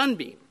like a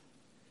sunbeam.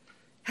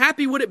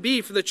 Happy would it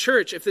be for the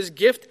church if this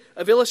gift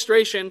of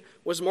illustration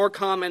was more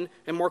common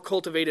and more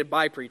cultivated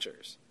by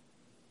preachers.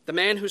 The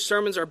man whose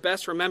sermons are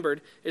best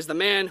remembered is the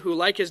man who,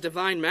 like his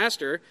divine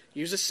master,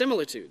 uses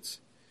similitudes.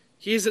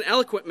 He is an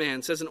eloquent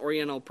man, says an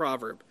Oriental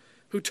proverb,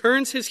 who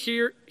turns his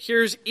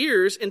hearers'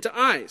 ears into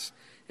eyes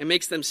and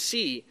makes them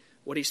see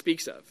what he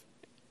speaks of.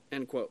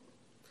 End quote.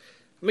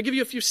 I'm going to give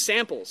you a few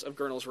samples of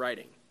Gurnall's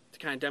writing to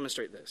kind of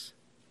demonstrate this.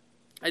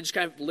 I just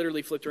kind of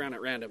literally flipped around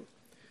at random.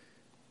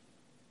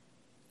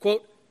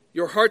 Quote,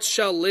 "Your hearts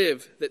shall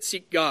live that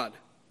seek God,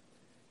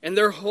 and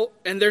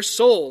their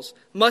souls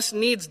must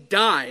needs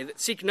die that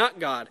seek not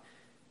God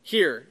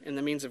here in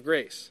the means of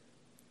grace.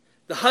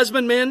 The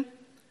husbandman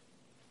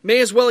may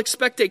as well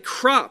expect a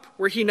crop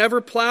where he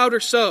never plowed or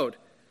sowed,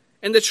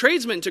 and the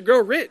tradesman to grow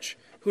rich,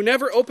 who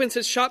never opens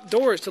his shop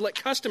doors to let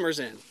customers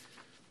in,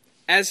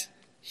 as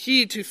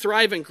he to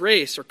thrive in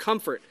grace or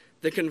comfort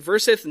that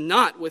converseth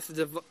not with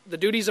the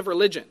duties of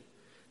religion.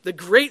 The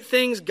great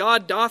things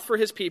God doth for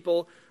his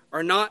people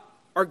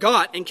are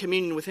got in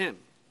communion with him."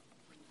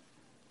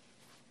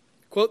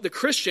 Quote, "The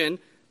Christian,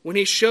 when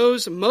he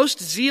shows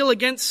most zeal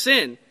against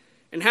sin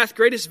and hath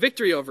greatest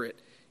victory over it,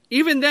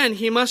 even then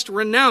he must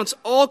renounce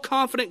all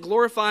confident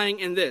glorifying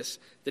in this,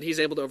 that he is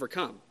able to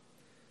overcome.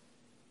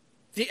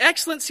 The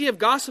excellency of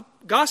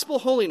gospel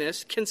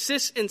holiness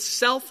consists in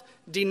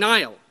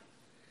self-denial.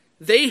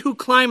 They who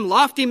climb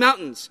lofty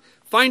mountains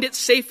find it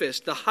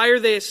safest, the higher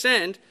they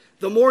ascend,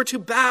 the more to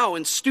bow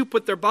and stoop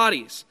with their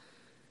bodies.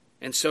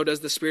 And so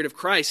does the Spirit of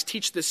Christ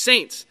teach the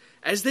saints,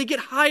 as they get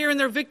higher in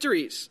their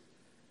victories,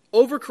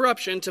 over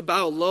corruption to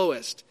bow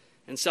lowest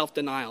in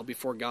self-denial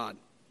before God."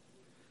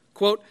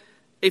 Quote,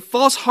 "A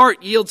false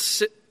heart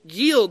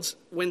yields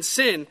when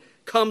sin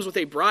comes with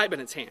a bribe in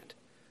its hand.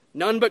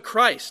 None but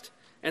Christ,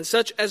 and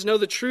such as know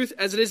the truth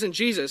as it is in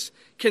Jesus,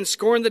 can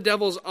scorn the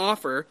devil's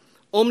offer,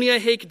 omnia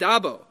haec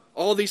dabo,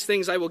 all these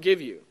things I will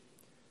give you.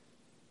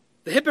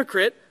 The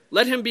hypocrite,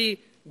 let him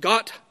be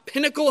got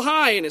pinnacle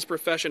high in his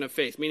profession of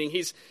faith," meaning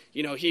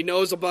he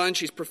knows a bunch,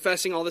 he's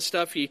professing all this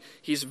stuff,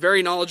 he's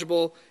very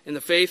knowledgeable in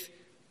the faith,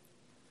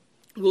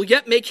 "will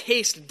yet make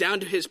haste down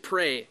to his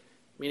prey,"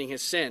 meaning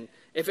his sin,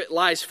 "if it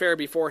lies fair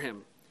before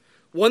him.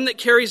 One that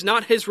carries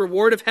not his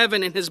reward of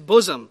heaven in his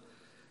bosom,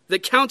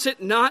 that counts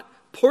it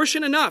not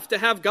portion enough to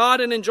have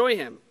God and enjoy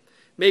him,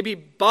 may be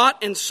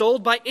bought and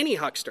sold by any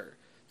huckster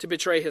to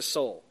betray his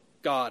soul,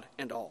 God,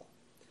 and all.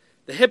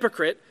 The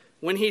hypocrite,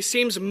 when he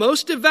seems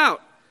most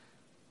devout,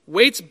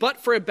 waits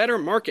but for a better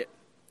market,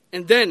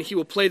 and then he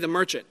will play the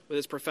merchant with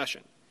his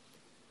profession."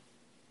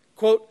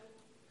 Quote,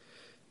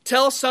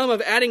 "Tell some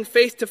of adding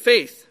faith to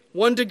faith,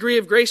 one degree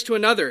of grace to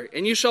another,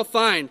 and you shall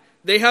find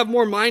they have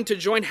more mind to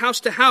join house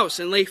to house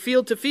and lay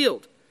field to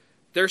field.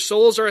 Their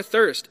souls are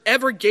athirst,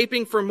 ever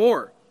gaping for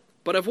more.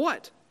 But of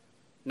what?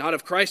 Not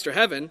of Christ or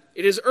heaven,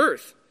 it is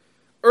earth.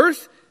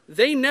 Earth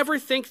they never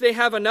think they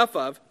have enough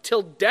of,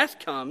 till death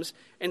comes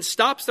and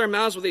stops their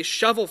mouths with a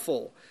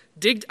shovelful,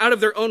 digged out of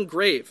their own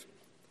grave.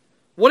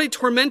 What a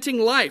tormenting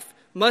life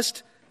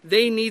must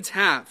they needs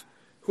have,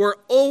 who are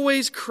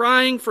always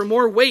crying for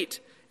more weight,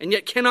 and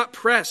yet cannot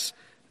press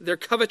their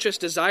covetous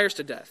desires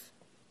to death.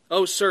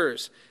 Oh,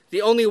 sirs,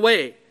 the only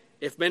way,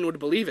 if men would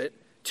believe it,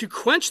 to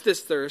quench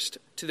this thirst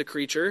to the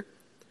creature,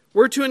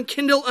 were to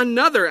enkindle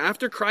another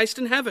after Christ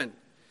in heaven.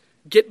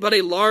 Get but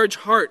a large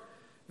heart,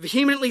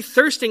 vehemently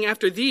thirsting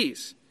after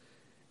these,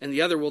 and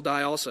the other will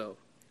die also,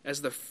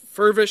 as the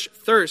feverish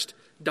thirst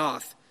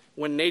doth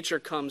when nature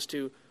comes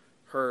to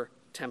her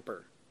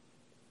temper."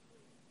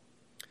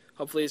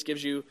 Hopefully this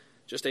gives you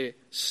just a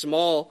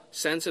small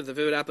sense of the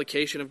vivid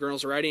application of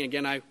Gurnall's writing.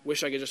 Again, I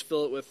wish I could just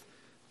fill it with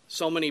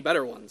so many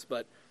better ones,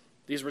 but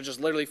these were just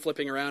literally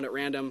flipping around at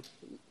random,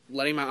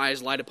 letting my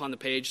eyes light upon the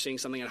page, seeing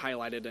something I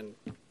highlighted, and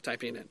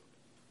typing it in.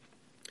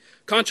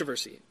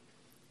 Controversy.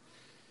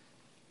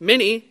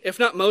 Many, if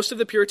not most, of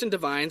the Puritan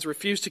divines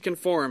refused to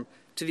conform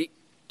to the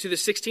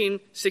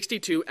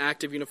 1662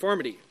 Act of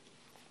Uniformity.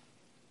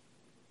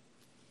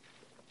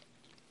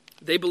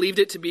 They believed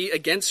it to be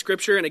against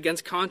Scripture and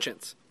against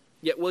conscience.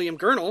 Yet William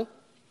Gurnall,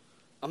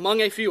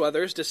 among a few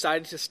others,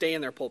 decided to stay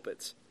in their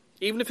pulpits,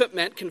 even if it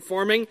meant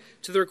conforming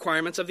to the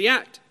requirements of the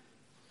act.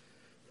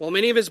 While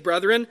many of his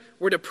brethren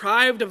were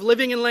deprived of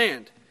living in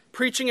land,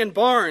 preaching in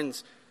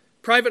barns,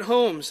 private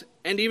homes,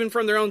 and even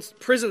from their own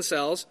prison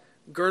cells,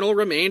 Gurnall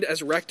remained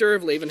as rector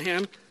of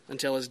Lavenham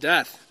until his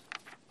death.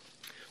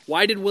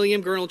 Why did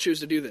William Gurnall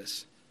choose to do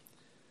this?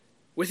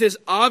 With his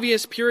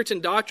obvious Puritan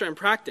doctrine and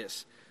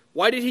practice,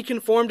 why did he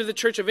conform to the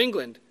Church of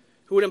England,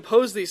 who would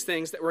impose these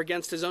things that were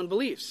against his own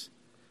beliefs?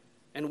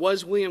 And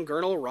was William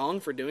Gurnall wrong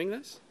for doing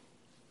this?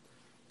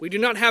 We do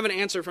not have an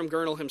answer from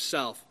Gurnall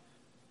himself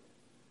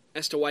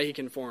as to why he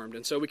conformed,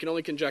 and so we can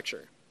only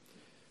conjecture.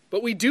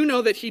 But we do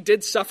know that he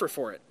did suffer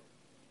for it.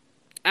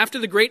 After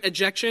the Great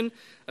Ejection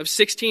of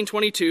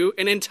 1622,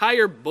 an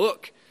entire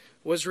book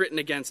was written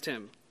against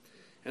him.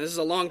 And this is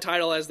a long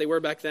title, as they were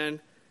back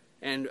then,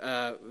 and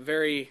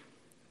very,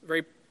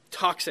 very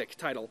toxic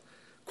title.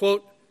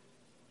 Quote,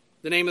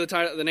 The name of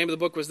the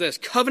book was this: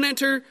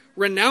 Covenant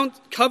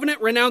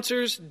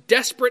Renouncers,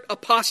 Desperate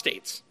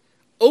Apostates,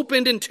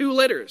 opened in 2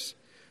 letters,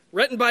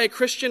 written by a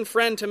Christian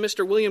friend to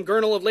Mr. William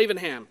Gurnall of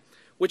Lavenham,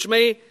 which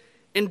may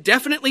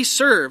indefinitely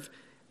serve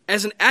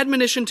as an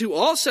admonition to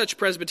all such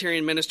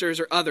Presbyterian ministers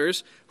or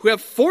others who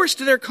have forced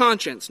their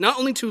conscience not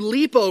only to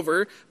leap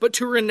over, but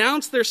to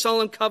renounce their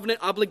solemn covenant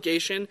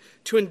obligation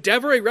to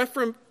endeavor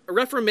a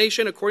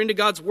reformation according to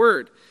God's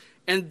word,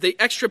 and the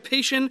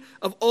extirpation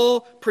of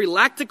all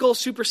prelactical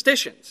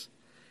superstitions,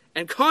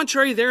 and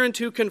contrary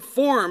thereunto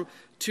conform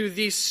to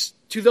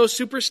those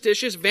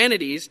superstitious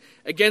vanities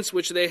against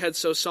which they had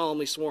so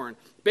solemnly sworn.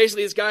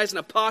 Basically, this guy's an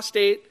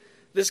apostate.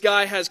 This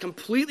guy has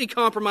completely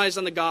compromised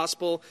on the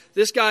gospel.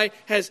 This guy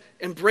has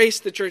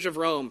embraced the Church of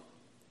Rome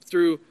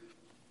through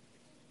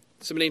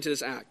submitting to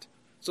this act.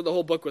 So the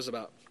whole book was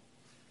about.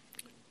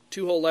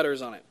 2 whole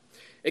letters on it.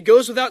 It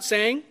goes without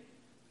saying,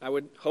 I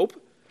would hope,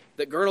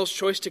 that Gurnall's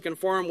choice to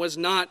conform was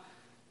not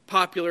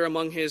popular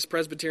among his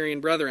Presbyterian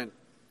brethren.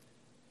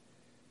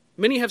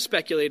 Many have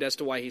speculated as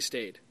to why he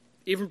stayed,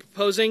 even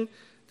proposing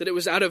that it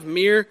was out of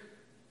mere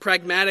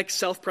pragmatic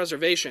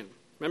self-preservation.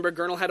 Remember,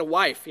 Gurnall had a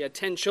wife, he had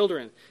 10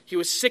 children, he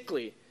was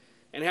sickly,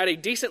 and had a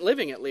decent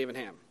living at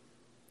Lavenham.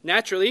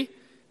 Naturally,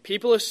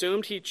 people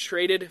assumed he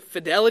traded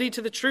fidelity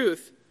to the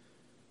truth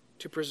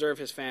to preserve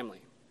his family.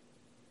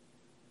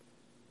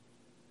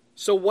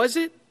 So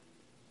what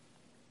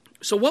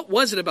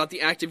was it about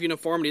the Act of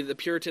Uniformity that the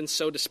Puritans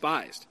so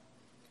despised?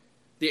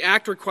 The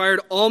Act required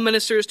all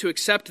ministers to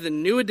accept the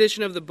new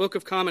edition of the Book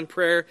of Common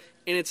Prayer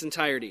in its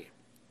entirety.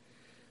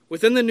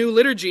 Within the new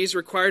liturgies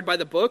required by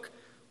the book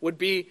would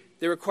be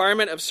the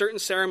requirement of certain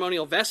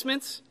ceremonial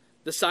vestments,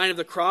 the sign of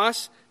the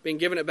cross being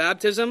given at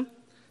baptism,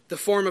 the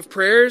form of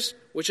prayers,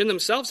 which in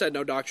themselves had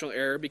no doctrinal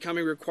error,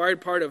 becoming a required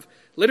part of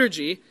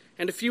liturgy,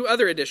 and a few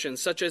other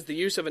additions, such as the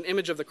use of an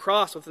image of the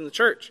cross within the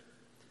church.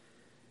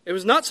 It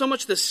was not so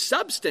much the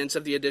substance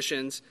of the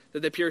additions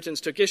that the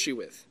Puritans took issue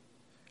with,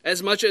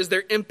 as much as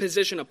their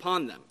imposition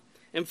upon them.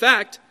 In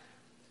fact,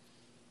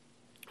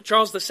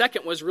 Charles II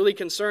was really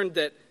concerned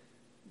that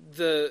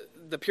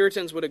the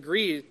Puritans would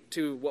agree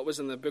to what was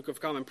in the Book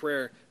of Common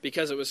Prayer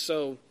because it was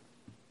so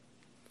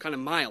kind of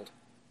mild.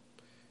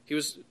 He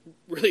was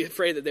really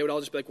afraid that they would all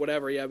just be like,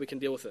 whatever, yeah, we can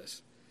deal with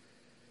this.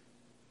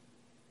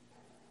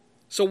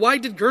 So why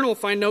did Gurnall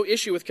find no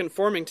issue with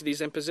conforming to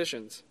these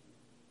impositions?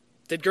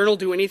 Did Gurnall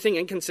do anything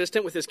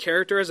inconsistent with his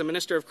character as a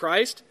minister of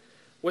Christ?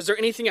 Was there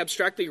anything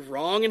abstractly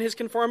wrong in his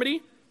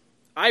conformity?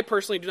 I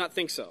personally do not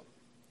think so.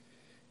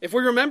 If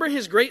we remember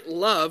his great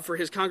love for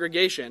his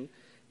congregation,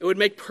 it would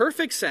make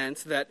perfect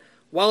sense that,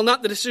 while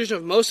not the decision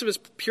of most of his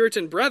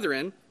Puritan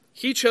brethren,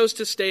 he chose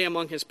to stay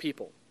among his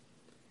people,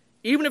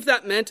 even if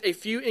that meant a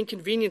few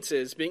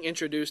inconveniences being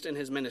introduced in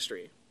his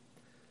ministry.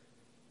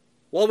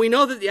 While we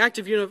know that the Act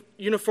of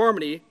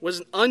Uniformity was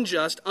an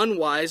unjust,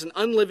 unwise, and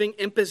unliving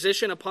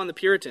imposition upon the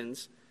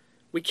Puritans,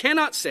 we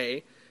cannot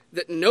say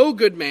that no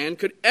good man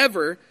could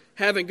ever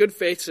have in good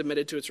faith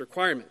submitted to its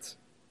requirements.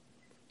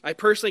 I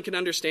personally can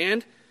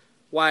understand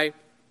why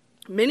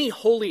many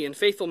holy and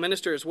faithful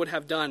ministers would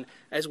have done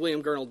as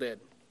William Gurnall did.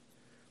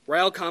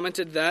 Ryle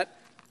commented that,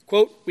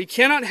 quote, "We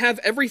cannot have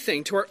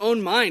everything to our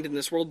own mind in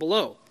this world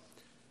below.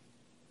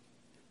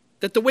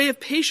 That the way of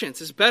patience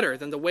is better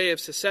than the way of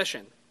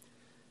secession.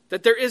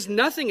 That there is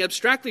nothing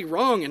abstractly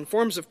wrong in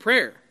forms of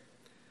prayer.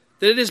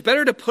 That it is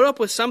better to put up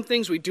with some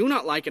things we do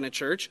not like in a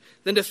church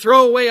than to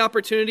throw away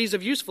opportunities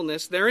of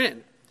usefulness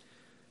therein.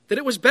 That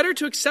it was better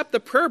to accept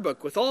the prayer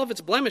book with all of its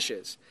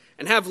blemishes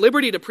and have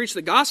liberty to preach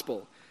the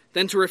gospel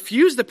than to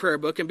refuse the prayer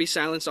book and be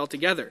silenced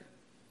altogether.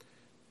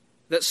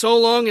 That so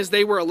long as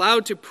they were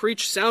allowed to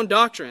preach sound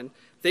doctrine,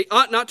 they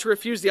ought not to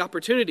refuse the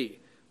opportunity,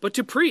 but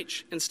to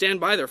preach and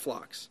stand by their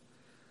flocks.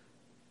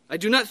 I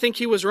do not think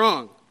he was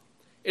wrong.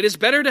 It is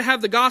better to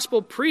have the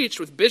gospel preached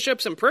with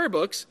bishops and prayer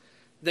books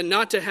than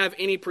not to have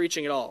any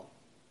preaching at all."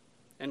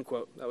 End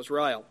quote. That was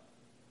Ryle.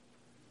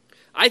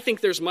 I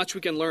think there's much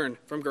we can learn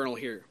from Gurnall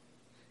here,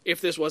 if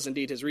this was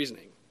indeed his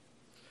reasoning.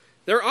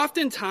 There are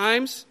often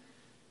times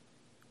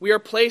we are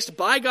placed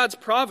by God's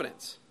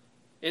providence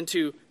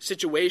into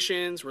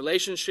situations,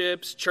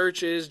 relationships,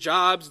 churches,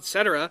 jobs,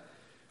 etc.,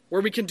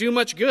 where we can do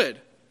much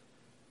good,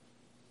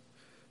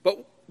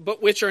 but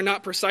which are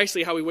not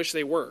precisely how we wish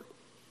they were.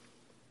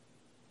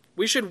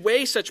 We should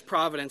weigh such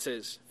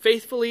providences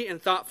faithfully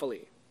and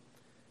thoughtfully.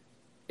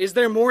 Is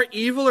there more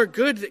evil or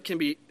good that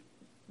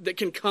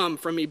can come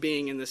from me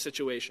being in this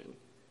situation?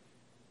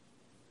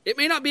 It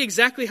may not be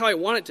exactly how I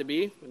want it to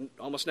be, and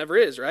almost never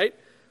is, right?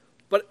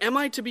 But am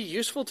I to be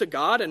useful to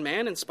God and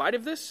man in spite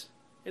of this,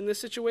 in this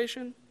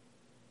situation?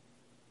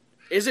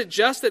 Is it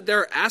just that there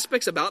are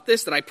aspects about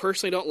this that I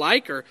personally don't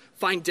like or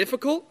find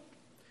difficult?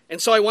 And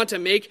so I want to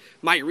make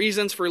my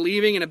reasons for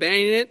leaving and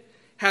abandoning it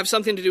have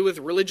something to do with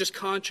religious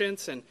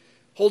conscience and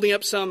holding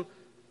up some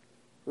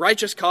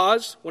righteous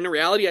cause, when in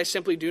reality I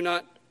simply do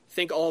not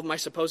think all of my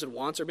supposed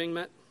wants are being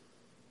met?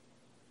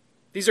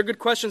 These are good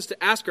questions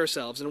to ask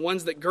ourselves, and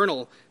ones that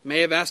Gurnall may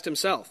have asked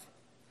himself.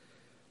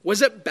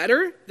 Was it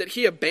better that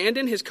he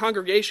abandon his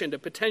congregation to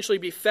potentially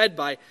be fed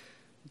by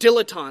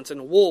dilettantes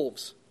and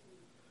wolves,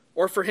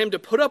 or for him to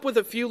put up with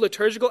a few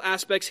liturgical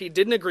aspects he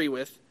didn't agree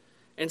with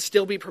and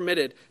still be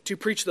permitted to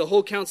preach the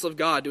whole counsel of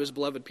God to his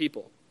beloved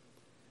people.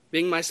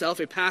 Being myself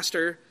a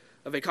pastor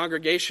of a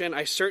congregation,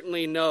 I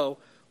certainly know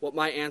what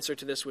my answer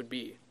to this would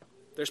be.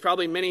 There's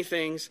probably many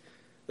things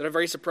that are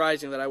very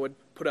surprising that I would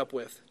put up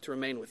with to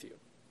remain with you.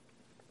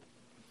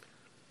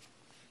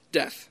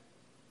 Death.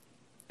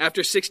 After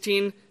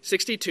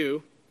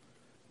 1662,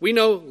 we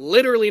know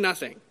literally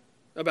nothing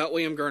about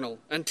William Gurnall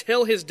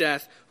until his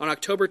death on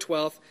October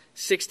 12th,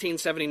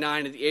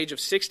 1679, at the age of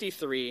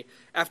 63,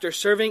 after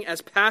serving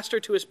as pastor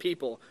to his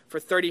people for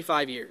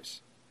 35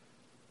 years.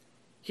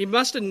 He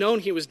must have known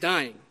he was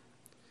dying,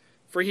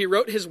 for he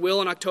wrote his will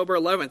on October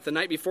 11th, the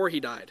night before he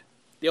died.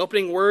 The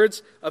opening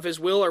words of his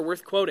will are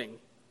worth quoting.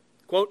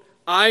 Quote,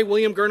 I,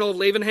 William Gurnall of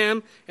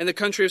Lavenham, and the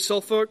country of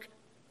Suffolk,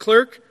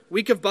 clerk,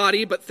 weak of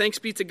body, but thanks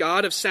be to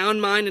God, of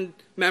sound mind and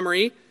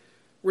memory,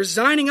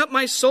 resigning up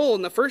my soul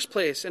in the first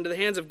place into the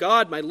hands of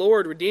God, my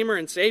Lord, Redeemer,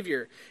 and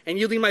Savior, and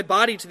yielding my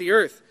body to the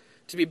earth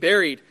to be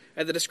buried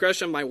at the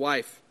discretion of my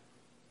wife.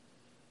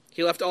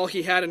 He left all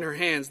he had in her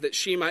hands that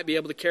she might be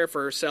able to care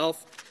for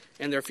herself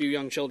and their few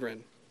young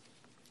children.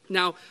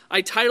 Now,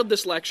 I titled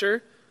this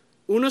lecture,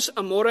 Unus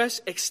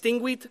Amores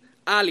Extinguit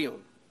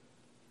Alium.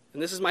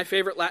 And this is my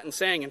favorite Latin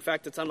saying. In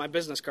fact, it's on my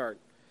business card.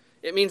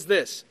 It means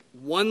this: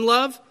 one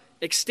love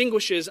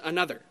extinguishes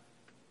another.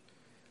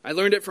 I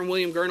learned it from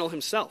William Gurnall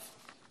himself.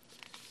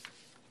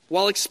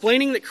 While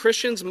explaining that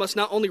Christians must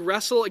not only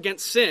wrestle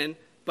against sin,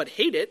 but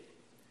hate it,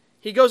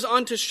 he goes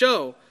on to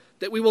show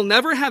that we will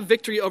never have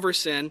victory over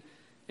sin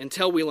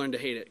until we learn to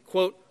hate it.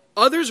 Quote,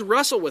 others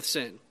wrestle with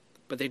sin,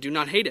 but they do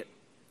not hate it,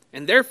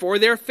 and therefore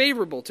they are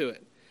favorable to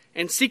it,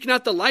 and seek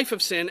not the life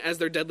of sin as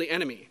their deadly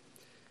enemy.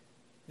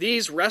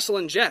 These wrestle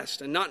in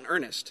jest and not in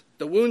earnest.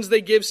 The wounds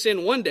they give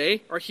sin one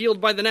day are healed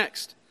by the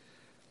next.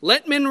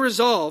 Let men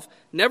resolve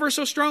never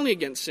so strongly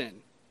against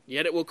sin,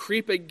 yet it will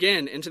creep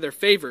again into their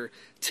favor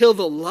till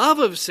the love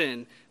of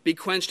sin be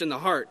quenched in the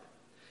heart.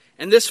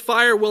 And this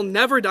fire will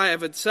never die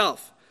of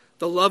itself.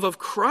 The love of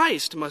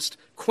Christ must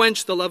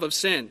quench the love of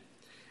sin.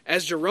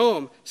 As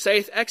Jerome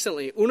saith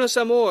excellently, unus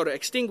amor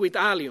extinguit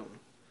alium.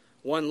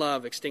 One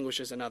love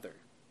extinguishes another.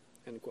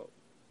 End quote.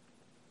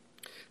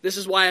 This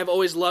is why I've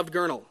always loved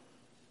Gurnall.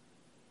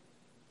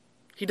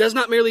 He does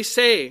not merely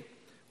say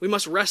we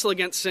must wrestle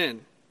against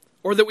sin,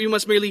 or that we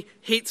must merely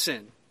hate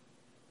sin.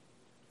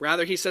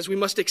 Rather, he says we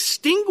must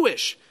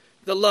extinguish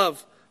the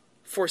love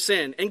for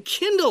sin and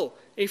kindle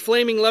a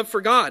flaming love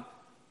for God.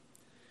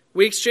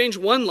 We exchange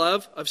one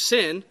love of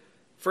sin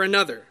for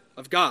another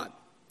of God.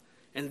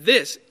 And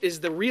this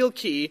is the real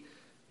key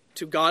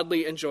to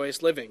godly and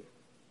joyous living.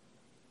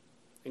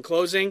 In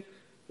closing,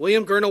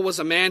 William Gurnall was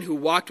a man who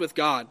walked with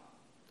God,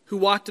 who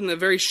walked in the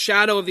very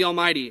shadow of the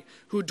Almighty,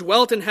 who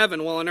dwelt in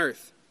heaven while on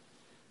earth.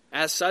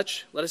 As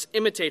such, let us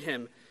imitate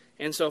him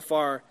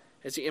insofar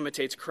as he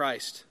imitates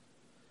Christ.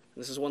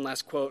 And this is one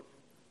last quote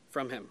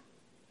from him.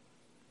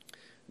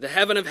 The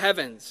heaven of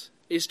heavens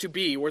is to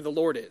be where the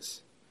Lord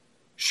is.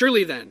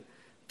 Surely then,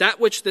 that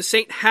which the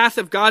saint hath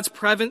of God's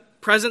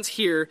presence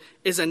here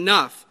is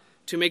enough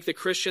to make the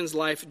Christian's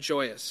life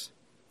joyous.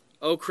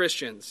 O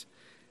Christians,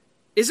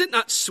 is it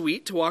not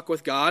sweet to walk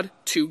with God,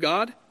 to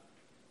God?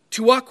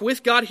 To walk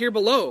with God here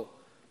below,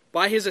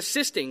 by his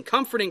assisting,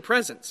 comforting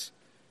presence,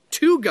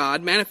 to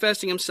God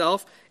manifesting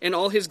himself in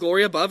all his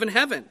glory above in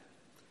heaven.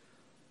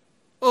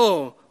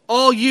 Oh,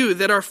 all you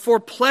that are for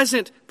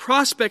pleasant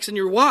prospects in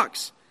your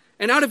walks,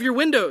 and out of your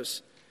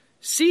windows,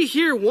 see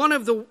here one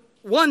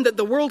that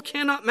the world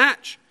cannot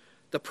match,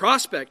 the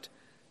prospect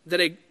that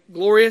a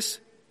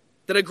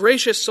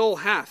gracious soul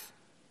hath,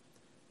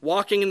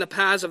 walking in the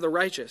paths of the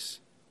righteous.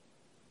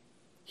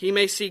 He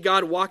may see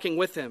God walking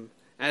with him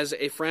as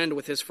a friend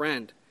with his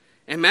friend,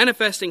 and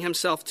manifesting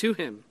himself to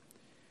him.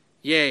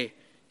 Yea,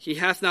 he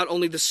hath not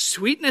only the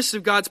sweetness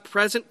of God's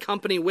present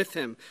company with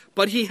him,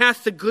 but he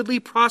hath the goodly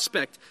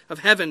prospect of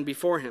heaven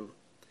before him,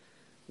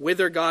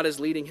 whither God is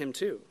leading him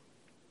to.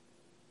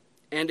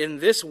 And in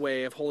this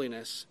way of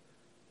holiness,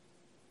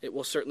 it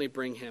will certainly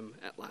bring him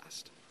at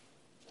last.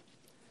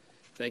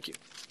 Thank you.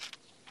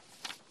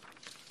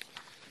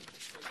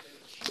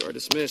 You are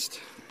dismissed.